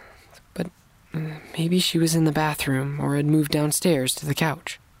 But maybe she was in the bathroom or had moved downstairs to the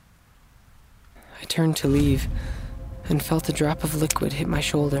couch. I turned to leave and felt a drop of liquid hit my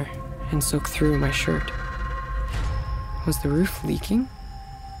shoulder and soak through my shirt. Was the roof leaking?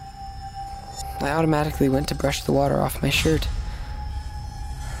 I automatically went to brush the water off my shirt.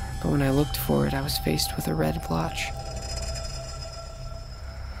 But when I looked for it, I was faced with a red blotch.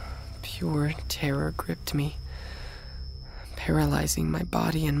 Pure terror gripped me, paralyzing my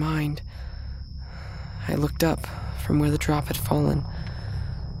body and mind. I looked up from where the drop had fallen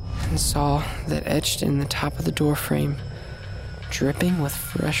and saw that etched in the top of the door frame, dripping with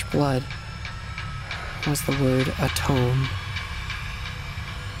fresh blood, was the word atone.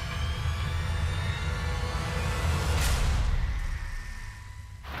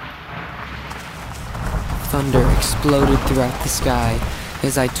 Thunder exploded throughout the sky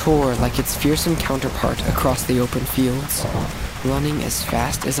as I tore like its fearsome counterpart across the open fields, running as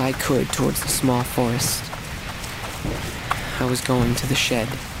fast as I could towards the small forest. I was going to the shed,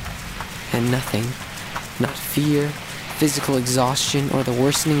 and nothing, not fear, physical exhaustion, or the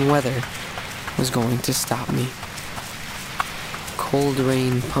worsening weather, was going to stop me. Cold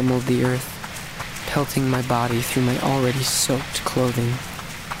rain pummeled the earth, pelting my body through my already soaked clothing.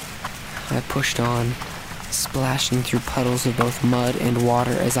 I pushed on, splashing through puddles of both mud and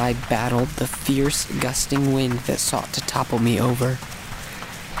water as I battled the fierce, gusting wind that sought to topple me over.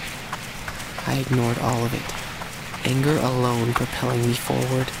 I ignored all of it, anger alone propelling me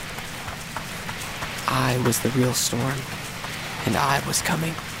forward. I was the real storm, and I was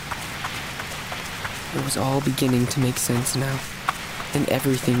coming. It was all beginning to make sense now, and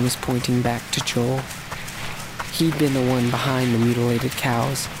everything was pointing back to Joel. He'd been the one behind the mutilated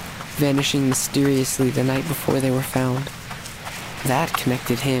cows, vanishing mysteriously the night before they were found. That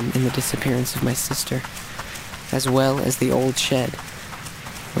connected him in the disappearance of my sister, as well as the old shed,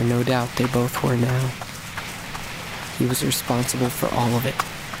 where no doubt they both were now. He was responsible for all of it,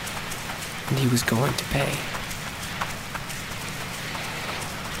 and he was going to pay.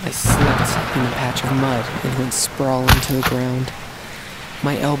 I slipped in a patch of mud and went sprawling to the ground.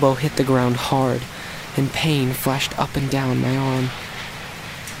 My elbow hit the ground hard, and pain flashed up and down my arm.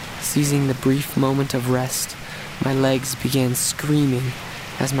 Seizing the brief moment of rest, my legs began screaming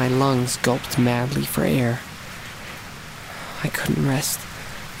as my lungs gulped madly for air. I couldn't rest.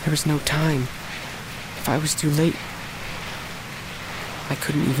 There was no time. If I was too late, I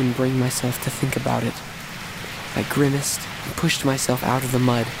couldn't even bring myself to think about it. I grimaced and pushed myself out of the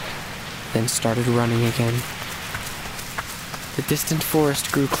mud, then started running again. The distant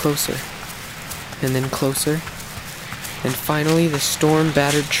forest grew closer, and then closer, and finally the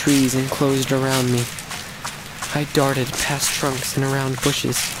storm-battered trees enclosed around me. I darted past trunks and around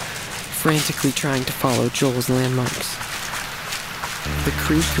bushes, frantically trying to follow Joel's landmarks. The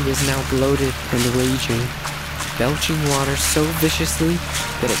creek was now bloated and raging, belching water so viciously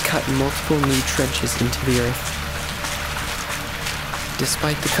that it cut multiple new trenches into the earth.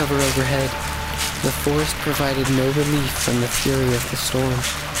 Despite the cover overhead, the forest provided no relief from the fury of the storm.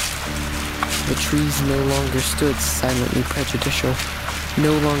 The trees no longer stood silently prejudicial,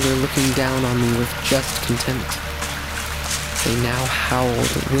 no longer looking down on me with just contempt. They now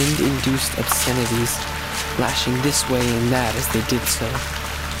howled wind-induced obscenities, lashing this way and that as they did so,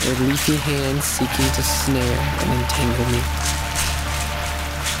 their leafy hands seeking to snare and entangle me.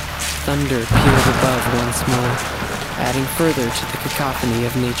 Thunder pealed above once more, adding further to the cacophony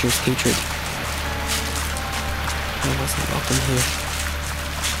of nature's hatred. I wasn't welcome here.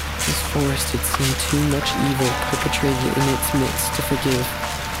 This forest had seen too much evil perpetrated in its midst to forgive.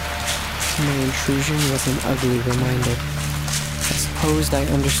 My intrusion was an ugly reminder. I supposed I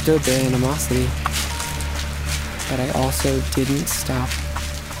understood their animosity, but I also didn't stop.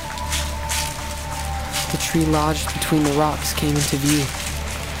 The tree lodged between the rocks came into view.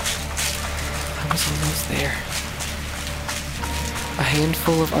 I was almost there. A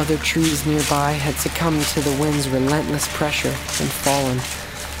handful of other trees nearby had succumbed to the wind's relentless pressure and fallen,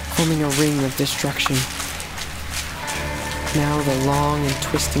 forming a ring of destruction. Now the long and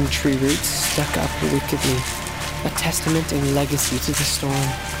twisting tree roots stuck up wickedly, a testament and legacy to the storm.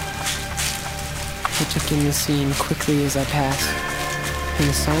 I took in the scene quickly as I passed, and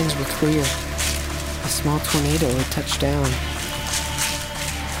the signs were clear. A small tornado had touched down.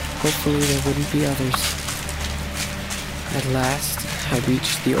 Hopefully there wouldn't be others. At last, I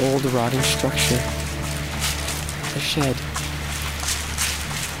reached the old rotting structure. The shed.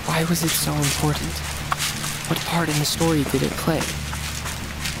 Why was it so important? What part in the story did it play?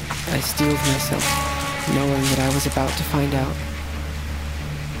 I steeled myself, knowing that I was about to find out.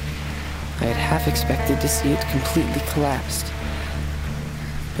 I had half expected to see it completely collapsed,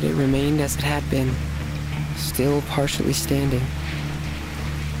 but it remained as it had been, still partially standing.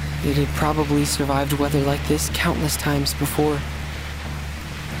 It had probably survived weather like this countless times before,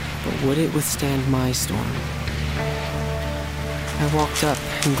 but would it withstand my storm? I walked up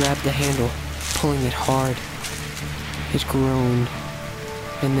and grabbed the handle, pulling it hard. It groaned,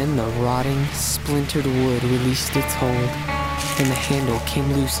 and then the rotting, splintered wood released its hold, and the handle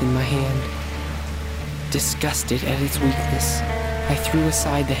came loose in my hand. Disgusted at its weakness, I threw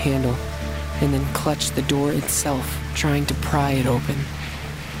aside the handle, and then clutched the door itself, trying to pry it open.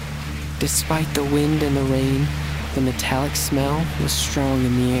 Despite the wind and the rain, the metallic smell was strong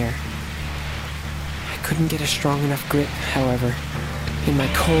in the air. I couldn't get a strong enough grip, however, and my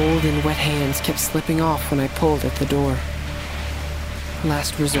cold and wet hands kept slipping off when I pulled at the door.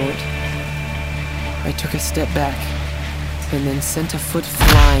 Last resort, I took a step back, and then sent a foot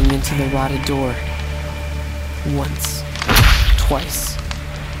flying into the rotted door. Once, twice,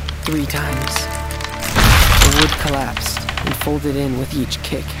 3 times. The wood collapsed and folded in with each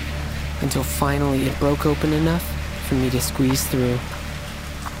kick, until finally it broke open enough for me to squeeze through.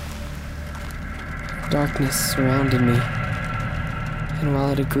 Darkness surrounded me, and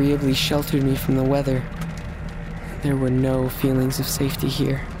while it agreeably sheltered me from the weather, there were no feelings of safety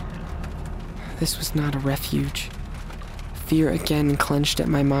here. This was not a refuge. Fear again clenched at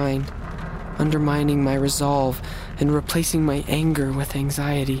my mind, undermining my resolve and replacing my anger with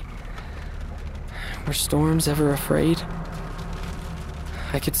anxiety. Were storms ever afraid?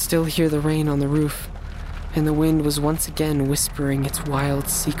 I could still hear the rain on the roof, and the wind was once again whispering its wild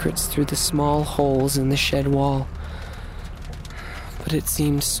secrets through the small holes in the shed wall. But it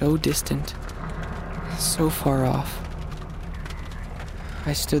seemed so distant, so far off.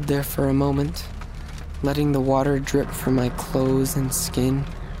 I stood there for a moment, letting the water drip from my clothes and skin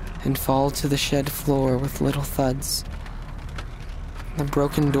and fall to the shed floor with little thuds. The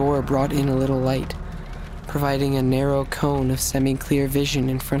broken door brought in a little light, providing a narrow cone of semi-clear vision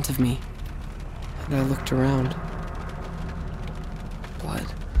in front of me, and I looked around. Blood.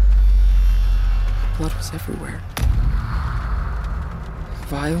 Blood was everywhere.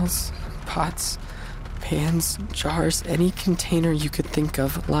 Vials, pots, pans, jars, any container you could think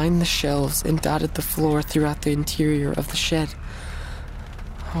of lined the shelves and dotted the floor throughout the interior of the shed,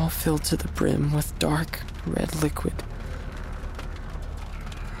 all filled to the brim with dark, red liquid.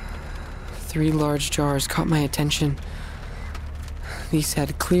 3 large jars caught my attention. These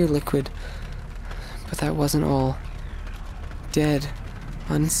had clear liquid, But that wasn't all. Dead,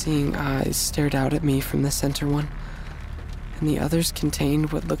 unseeing eyes stared out at me from the center one, and the others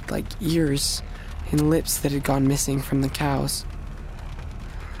contained what looked like ears and lips that had gone missing from the cows.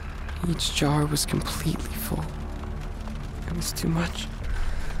 Each jar was completely full. It was too much.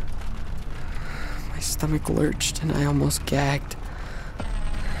 My stomach lurched and I almost gagged.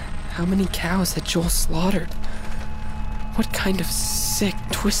 How many cows had Joel slaughtered? What kind of sick,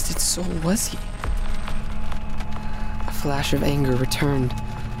 twisted soul was he? A flash of anger returned,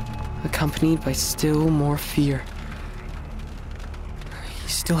 accompanied by still more fear. He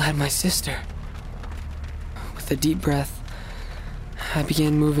still had my sister. With a deep breath, I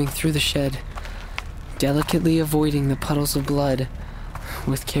began moving through the shed, delicately avoiding the puddles of blood,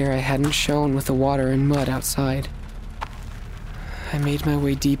 with care I hadn't shown with the water and mud outside. I made my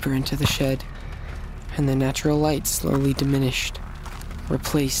way deeper into the shed, and the natural light slowly diminished,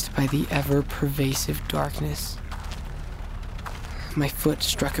 replaced by the ever-pervasive darkness. My foot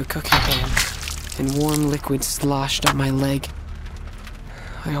struck a cooking pan, and warm liquid sloshed up my leg.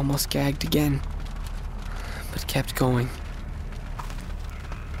 I almost gagged again, but kept going.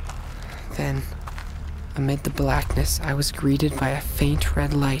 Then, amid the blackness, I was greeted by a faint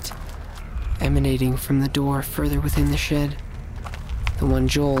red light emanating from the door further within the shed, the one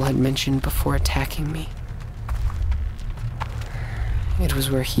Joel had mentioned before attacking me. It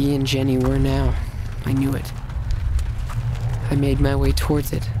was where he and Jenny were now. I knew it. I made my way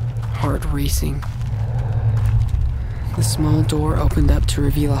towards it, heart racing. The small door opened up to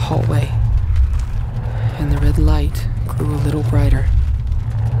reveal a hallway, and the red light grew a little brighter.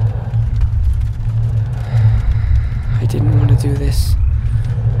 I didn't want to do this.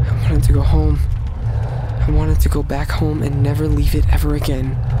 I wanted to go home. I wanted to go back home and never leave it ever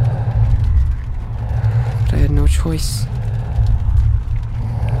again. But I had no choice.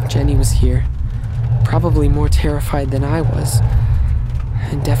 Jenny was here, probably more terrified than I was,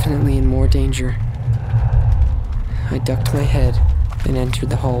 and definitely in more danger. I ducked my head and entered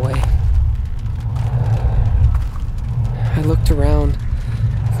the hallway. I looked around,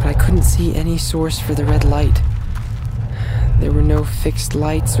 but I couldn't see any source for the red light. There were no fixed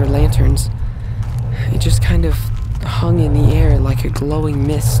lights or lanterns. It just kind of hung in the air like a glowing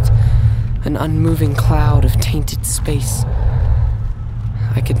mist, an unmoving cloud of tainted space.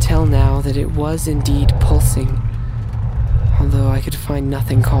 I could tell now that it was indeed pulsing, although I could find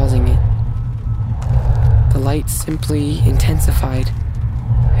nothing causing it. The light simply intensified,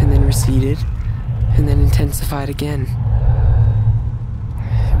 and then receded, and then intensified again.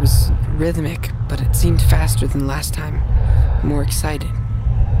 It was rhythmic, but it seemed faster than last time, more excited.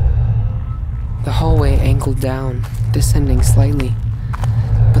 The hallway angled down, descending slightly,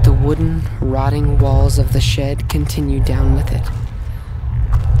 but the wooden, rotting walls of the shed continued down with it.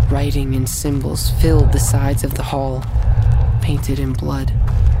 Writing and symbols filled the sides of the hall, painted in blood.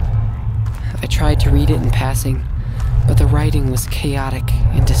 I tried to read it in passing, but the writing was chaotic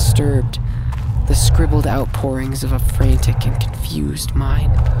and disturbed, the scribbled outpourings of a frantic and confused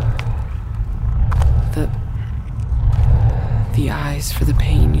mind. The eyes for the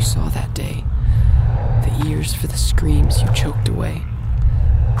pain you saw that day, the ears for the screams you choked away,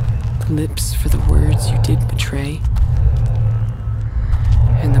 the lips for the words you did betray,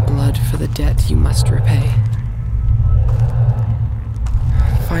 and the blood for the debt you must repay.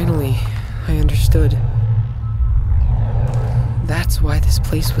 Finally, I understood. That's why this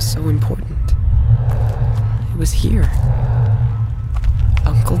place was so important. It was here.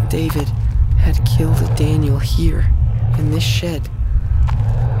 Uncle David had killed Daniel here, in this shed.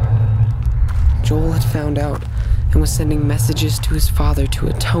 Joel had found out and was sending messages to his father to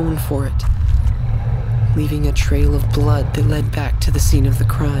atone for it, leaving a trail of blood that led back to the scene of the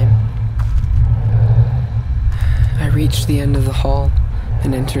crime. I reached the end of the hall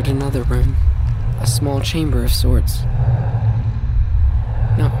and entered another room, a small chamber of sorts.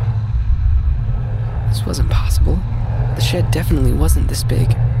 No, this wasn't possible. The shed definitely wasn't this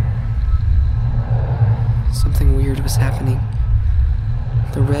big. Something weird was happening.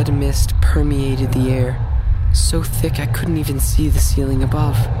 The red mist permeated the air, so thick I couldn't even see the ceiling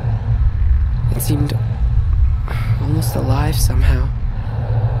above. It seemed almost alive somehow,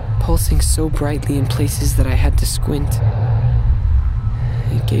 pulsing so brightly in places that I had to squint.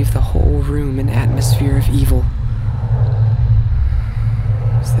 It gave the whole room an atmosphere of evil.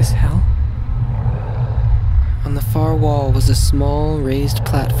 Was this hell? On the far wall was a small, raised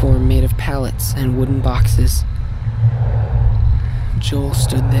platform made of pallets and wooden boxes. Joel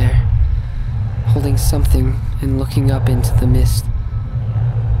stood there, holding something and looking up into the mist.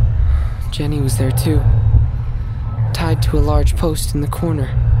 Jenny was there too, tied to a large post in the corner,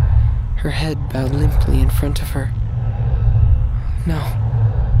 her head bowed limply in front of her. No.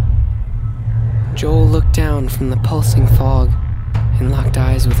 Joel looked down from the pulsing fog and locked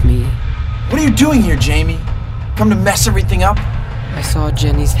eyes with me. What are you doing here, Jamie? Come to mess everything up? I saw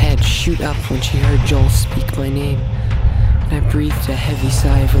Jenny's head shoot up when she heard Joel speak my name, and I breathed a heavy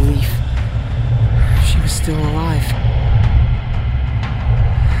sigh of relief. She was still alive.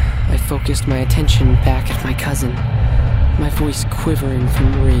 I focused my attention back at my cousin, my voice quivering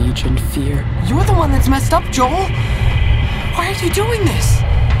from rage and fear. You're the one that's messed up, Joel! Why are you doing this?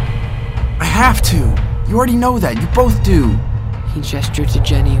 I have to. You already know that. You both do. He gestured to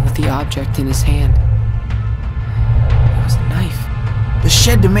Jenny with the object in his hand. It was a knife. The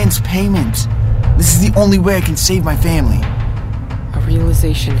shed demands payment. This is the only way I can save my family. A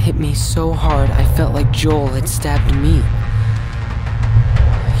realization hit me so hard I felt like Joel had stabbed me.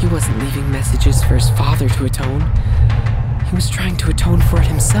 He wasn't leaving messages for his father to atone. He was trying to atone for it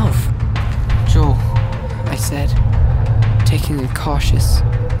himself. Joel, I said, taking a cautious,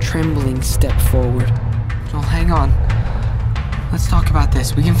 trembling step forward. Joel, hang on. Let's talk about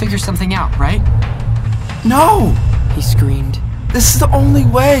this. We can figure something out, right? No! He screamed. This is the only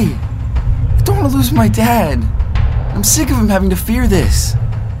way. I don't want to lose my dad. I'm sick of him having to fear this.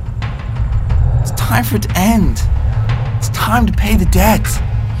 It's time for it to end. It's time to pay the debt.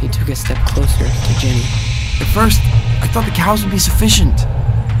 He took a step closer to Jenny. At first, I thought the cows would be sufficient.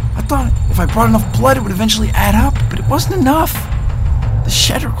 I thought if I brought enough blood, it would eventually add up, but it wasn't enough. The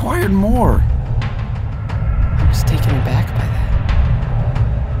shed required more. I was taken aback by that.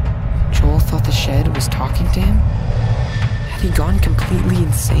 Joel thought the shed was talking to him? Had he gone completely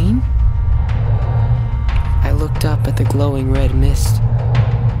insane? I looked up at the glowing red mist.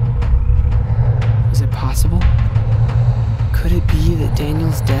 Was it possible? Could it be that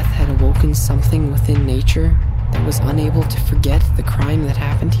Daniel's death had awoken something within nature that was unable to forget the crime that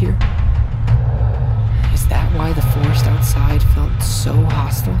happened here? Is that why the forest outside felt so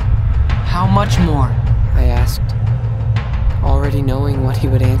hostile? How much more? I asked, already knowing what he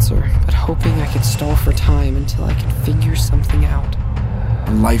would answer, but hoping I could stall for time until I could figure something out.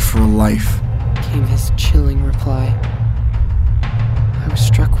 A life for a life, came his chilling reply. I was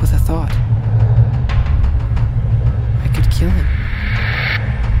struck with a thought. I could kill him.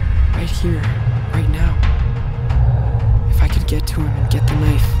 Right here, right now. If I could get to him and get the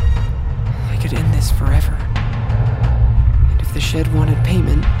knife, I could end this forever. And if the shed wanted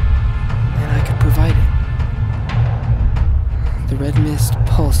payment, then I could provide it. The red mist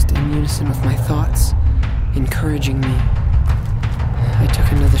pulsed in unison with my thoughts, encouraging me. I took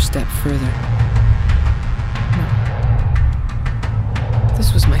another step further. No.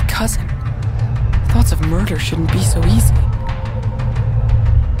 This was my cousin. Thoughts of murder shouldn't be so easy.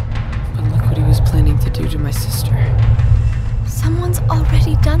 But look what he was planning to do to my sister. Someone's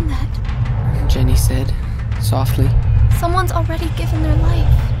already done that. Jenny said, softly. Someone's already given their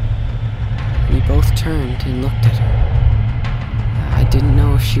life. We both turned and looked at her. I didn't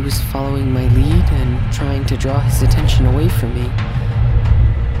know if she was following my lead and trying to draw his attention away from me,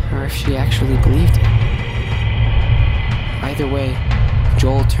 or if she actually believed it. Either way,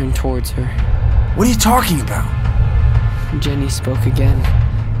 Joel turned towards her. What are you talking about? Jenny spoke again,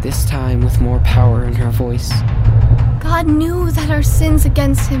 this time with more power in her voice. God knew that our sins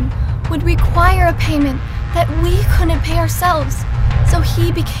against him would require a payment that we couldn't pay ourselves. So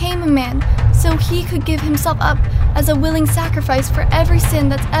he became a man, so he could give himself up as a willing sacrifice for every sin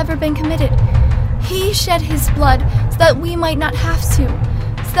that's ever been committed. He shed his blood so that we might not have to,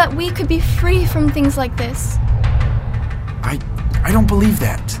 so that we could be free from things like this. I don't believe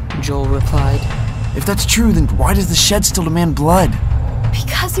that. Joel replied. If that's true, then why does the shed still demand blood?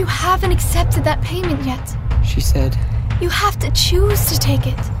 Because you haven't accepted that payment yet. She said. You have to choose to take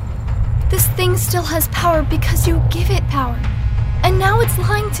it. This thing still has power because you give it power. And now it's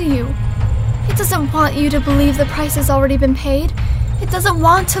lying to you. It doesn't want you to believe the price has already been paid. It doesn't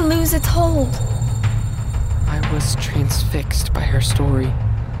want to lose its hold. I was transfixed by her story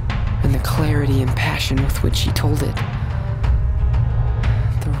and the clarity and passion with which she told it.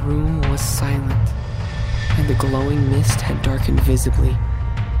 The room was silent, and the glowing mist had darkened visibly,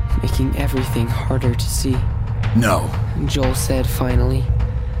 making everything harder to see. No, Joel said finally,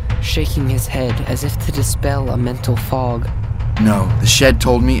 shaking his head as if to dispel a mental fog. No, the shed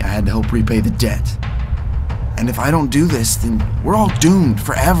told me I had to help repay the debt. And if I don't do this, then we're all doomed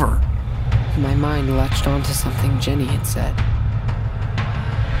forever. My mind latched onto something Jenny had said.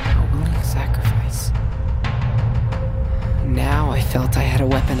 A willing sacrifice. Now I felt I had a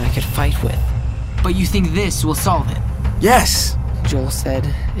weapon I could fight with. But you think this will solve it? Yes, Joel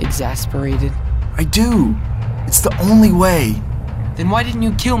said, exasperated. I do. It's the only way. Then why didn't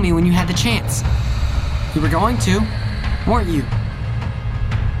you kill me when you had the chance? You were going to, weren't you?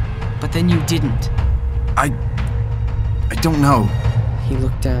 But then you didn't. I don't know. He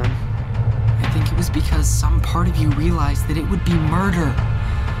looked down. I think it was because some part of you realized that it would be murder.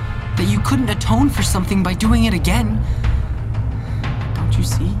 That you couldn't atone for something by doing it again. Don't you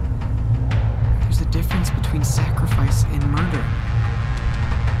see? There's a difference between sacrifice and murder.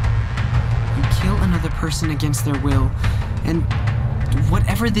 You kill another person against their will, and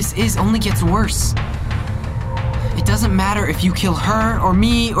whatever this is only gets worse. It doesn't matter if you kill her or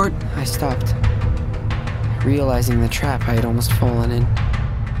me or... I stopped, realizing the trap I had almost fallen in.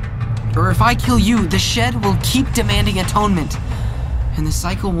 Or if I kill you, the shed will keep demanding atonement, and the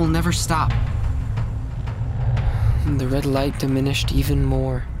cycle will never stop. The red light diminished even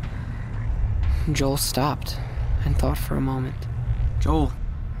more. Joel stopped and thought for a moment. Joel,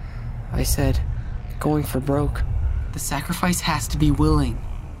 I said, going for broke. The sacrifice has to be willing.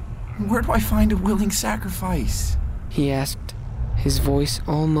 Where do I find a willing sacrifice? He asked, his voice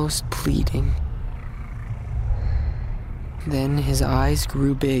almost pleading. Then his eyes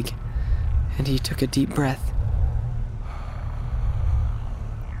grew big, and he took a deep breath.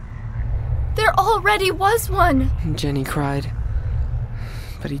 There already was one! Jenny cried,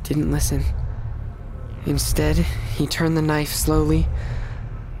 but he didn't listen. Instead, he turned the knife slowly,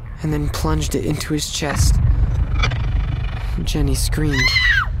 and then plunged it into his chest. Jenny screamed.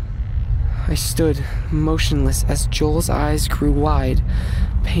 I stood, motionless, as Joel's eyes grew wide,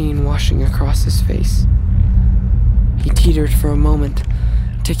 pain washing across his face. He teetered for a moment,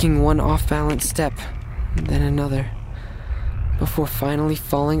 taking one off-balance step, then another, before finally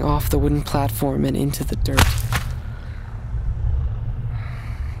falling off the wooden platform and into the dirt.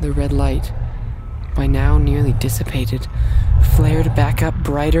 The red light, by now nearly dissipated, flared back up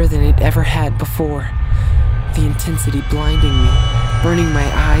brighter than it ever had before, the intensity blinding me, burning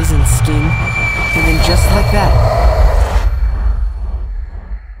my eyes and skin, and then just like that,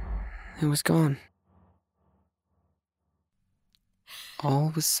 it was gone.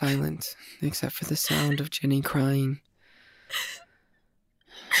 All was silent, except for the sound of Jenny crying.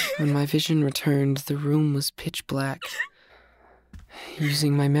 When my vision returned, the room was pitch black.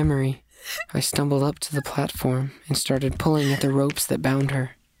 Using my memory, I stumbled up to the platform and started pulling at the ropes that bound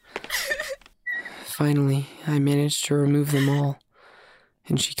her. Finally, I managed to remove them all,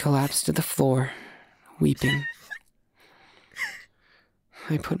 and she collapsed to the floor, weeping.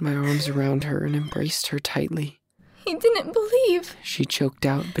 I put my arms around her and embraced her tightly. He didn't believe. She choked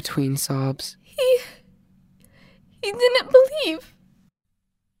out between sobs. He didn't believe.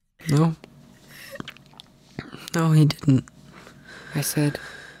 No, he didn't, I said.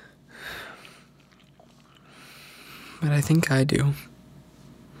 But I think I do.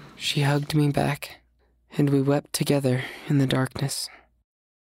 She hugged me back, and we wept together in the darkness.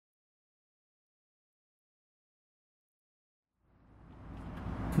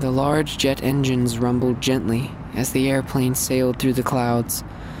 The large jet engines rumbled gently as the airplane sailed through the clouds,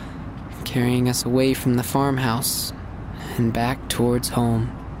 carrying us away from the farmhouse and back towards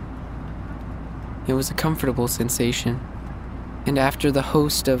home. It was a comfortable sensation, and after the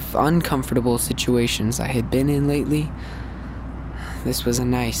host of uncomfortable situations I had been in lately, this was a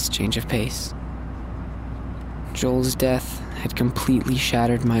nice change of pace. Joel's death had completely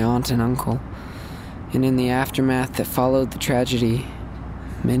shattered my aunt and uncle, and in the aftermath that followed the tragedy,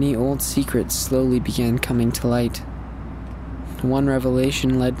 many old secrets slowly began coming to light. One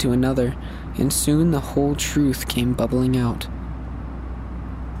revelation led to another, and soon the whole truth came bubbling out.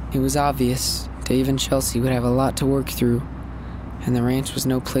 It was obvious Dave and Chelsea would have a lot to work through, and the ranch was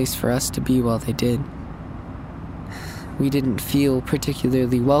no place for us to be while they did. We didn't feel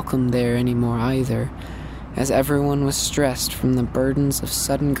particularly welcome there anymore either, as everyone was stressed from the burdens of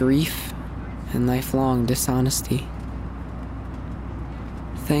sudden grief and lifelong dishonesty.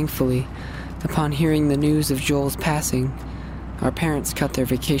 Thankfully, upon hearing the news of Joel's passing, our parents cut their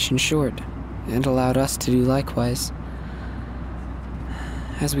vacation short and allowed us to do likewise.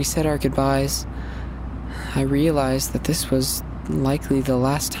 As we said our goodbyes, I realized that this was likely the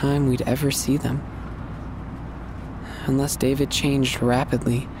last time we'd ever see them. Unless David changed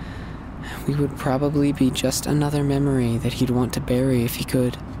rapidly, we would probably be just another memory that he'd want to bury if he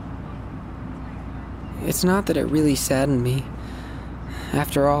could. It's not that it really saddened me.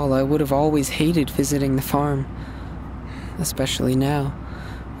 After all, I would have always hated visiting the farm, especially now,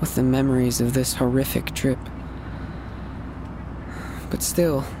 with the memories of this horrific trip. But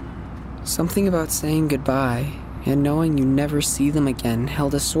still, something about saying goodbye and knowing you never see them again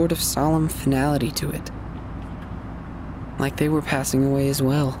held a sort of solemn finality to it. Like they were passing away as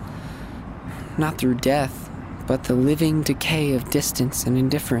well. Not through death, but the living decay of distance and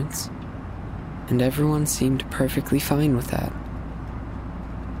indifference, and everyone seemed perfectly fine with that.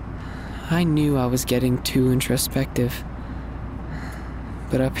 I knew I was getting too introspective,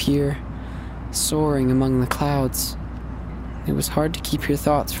 but up here, soaring among the clouds, it was hard to keep your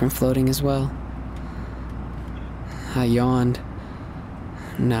thoughts from floating as well. I yawned.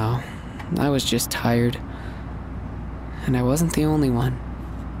 No, I was just tired. And I wasn't the only one.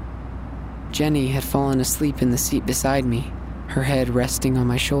 Jenny had fallen asleep in the seat beside me, her head resting on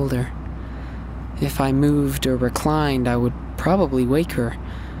my shoulder. If I moved or reclined, I would probably wake her,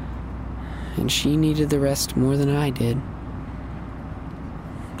 and she needed the rest more than I did.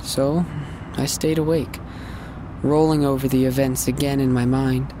 So, I stayed awake, rolling over the events again in my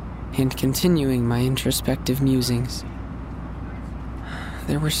mind, and continuing my introspective musings.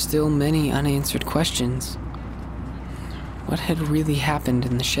 There were still many unanswered questions. What had really happened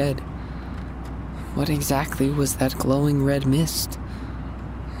in the shed? What exactly was that glowing red mist?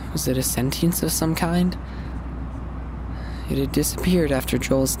 Was it a sentience of some kind? It had disappeared after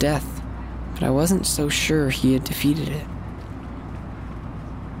Joel's death, but I wasn't so sure he had defeated it.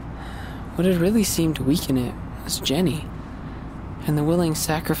 What had really seemed to weaken it was Jenny, and the willing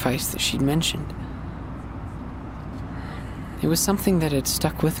sacrifice that she'd mentioned. It was something that had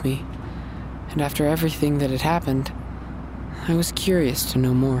stuck with me, and after everything that had happened, I was curious to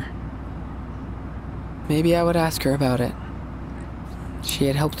know more. Maybe I would ask her about it. She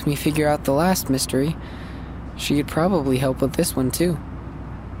had helped me figure out the last mystery. She could probably help with this one too.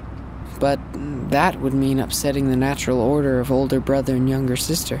 But that would mean upsetting the natural order of older brother and younger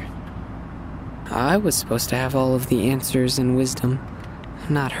sister. I was supposed to have all of the answers and wisdom,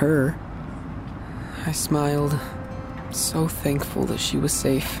 not her. I smiled, so thankful that she was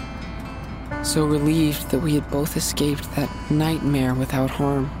safe. So relieved that we had both escaped that nightmare without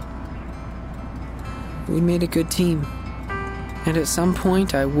harm. We made a good team, and at some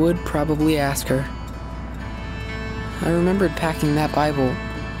point I would probably ask her. I remembered packing that Bible,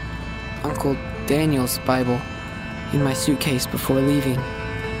 Uncle Daniel's Bible, in my suitcase before leaving.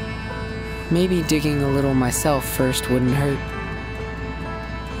 Maybe digging a little myself first wouldn't hurt.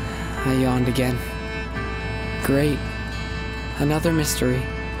 I yawned again. Great. Another mystery.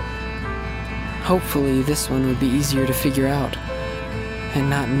 Hopefully this one would be easier to figure out, and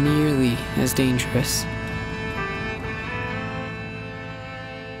not nearly as dangerous.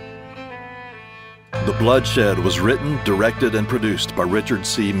 The Bloodshed was written, directed, and produced by Richard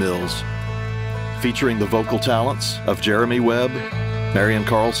C. Mills, featuring the vocal talents of Jeremy Webb, Marion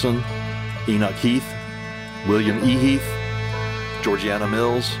Carlson, Enoch Heath, William E. Heath, Georgiana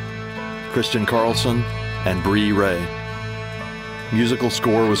Mills, Christian Carlson, and Bree Ray. Musical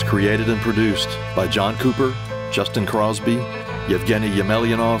score was created and produced by John Cooper, Justin Crosby, Yevgeny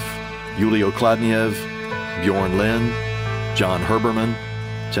Yemelyanov, Yulio Kladniev, Bjorn Lynn, John Herberman,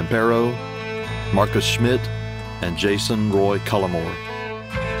 Tempero, Marcus Schmidt, and Jason Roy Cullimore.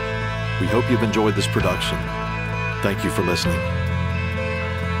 We hope you've enjoyed this production. Thank you for listening.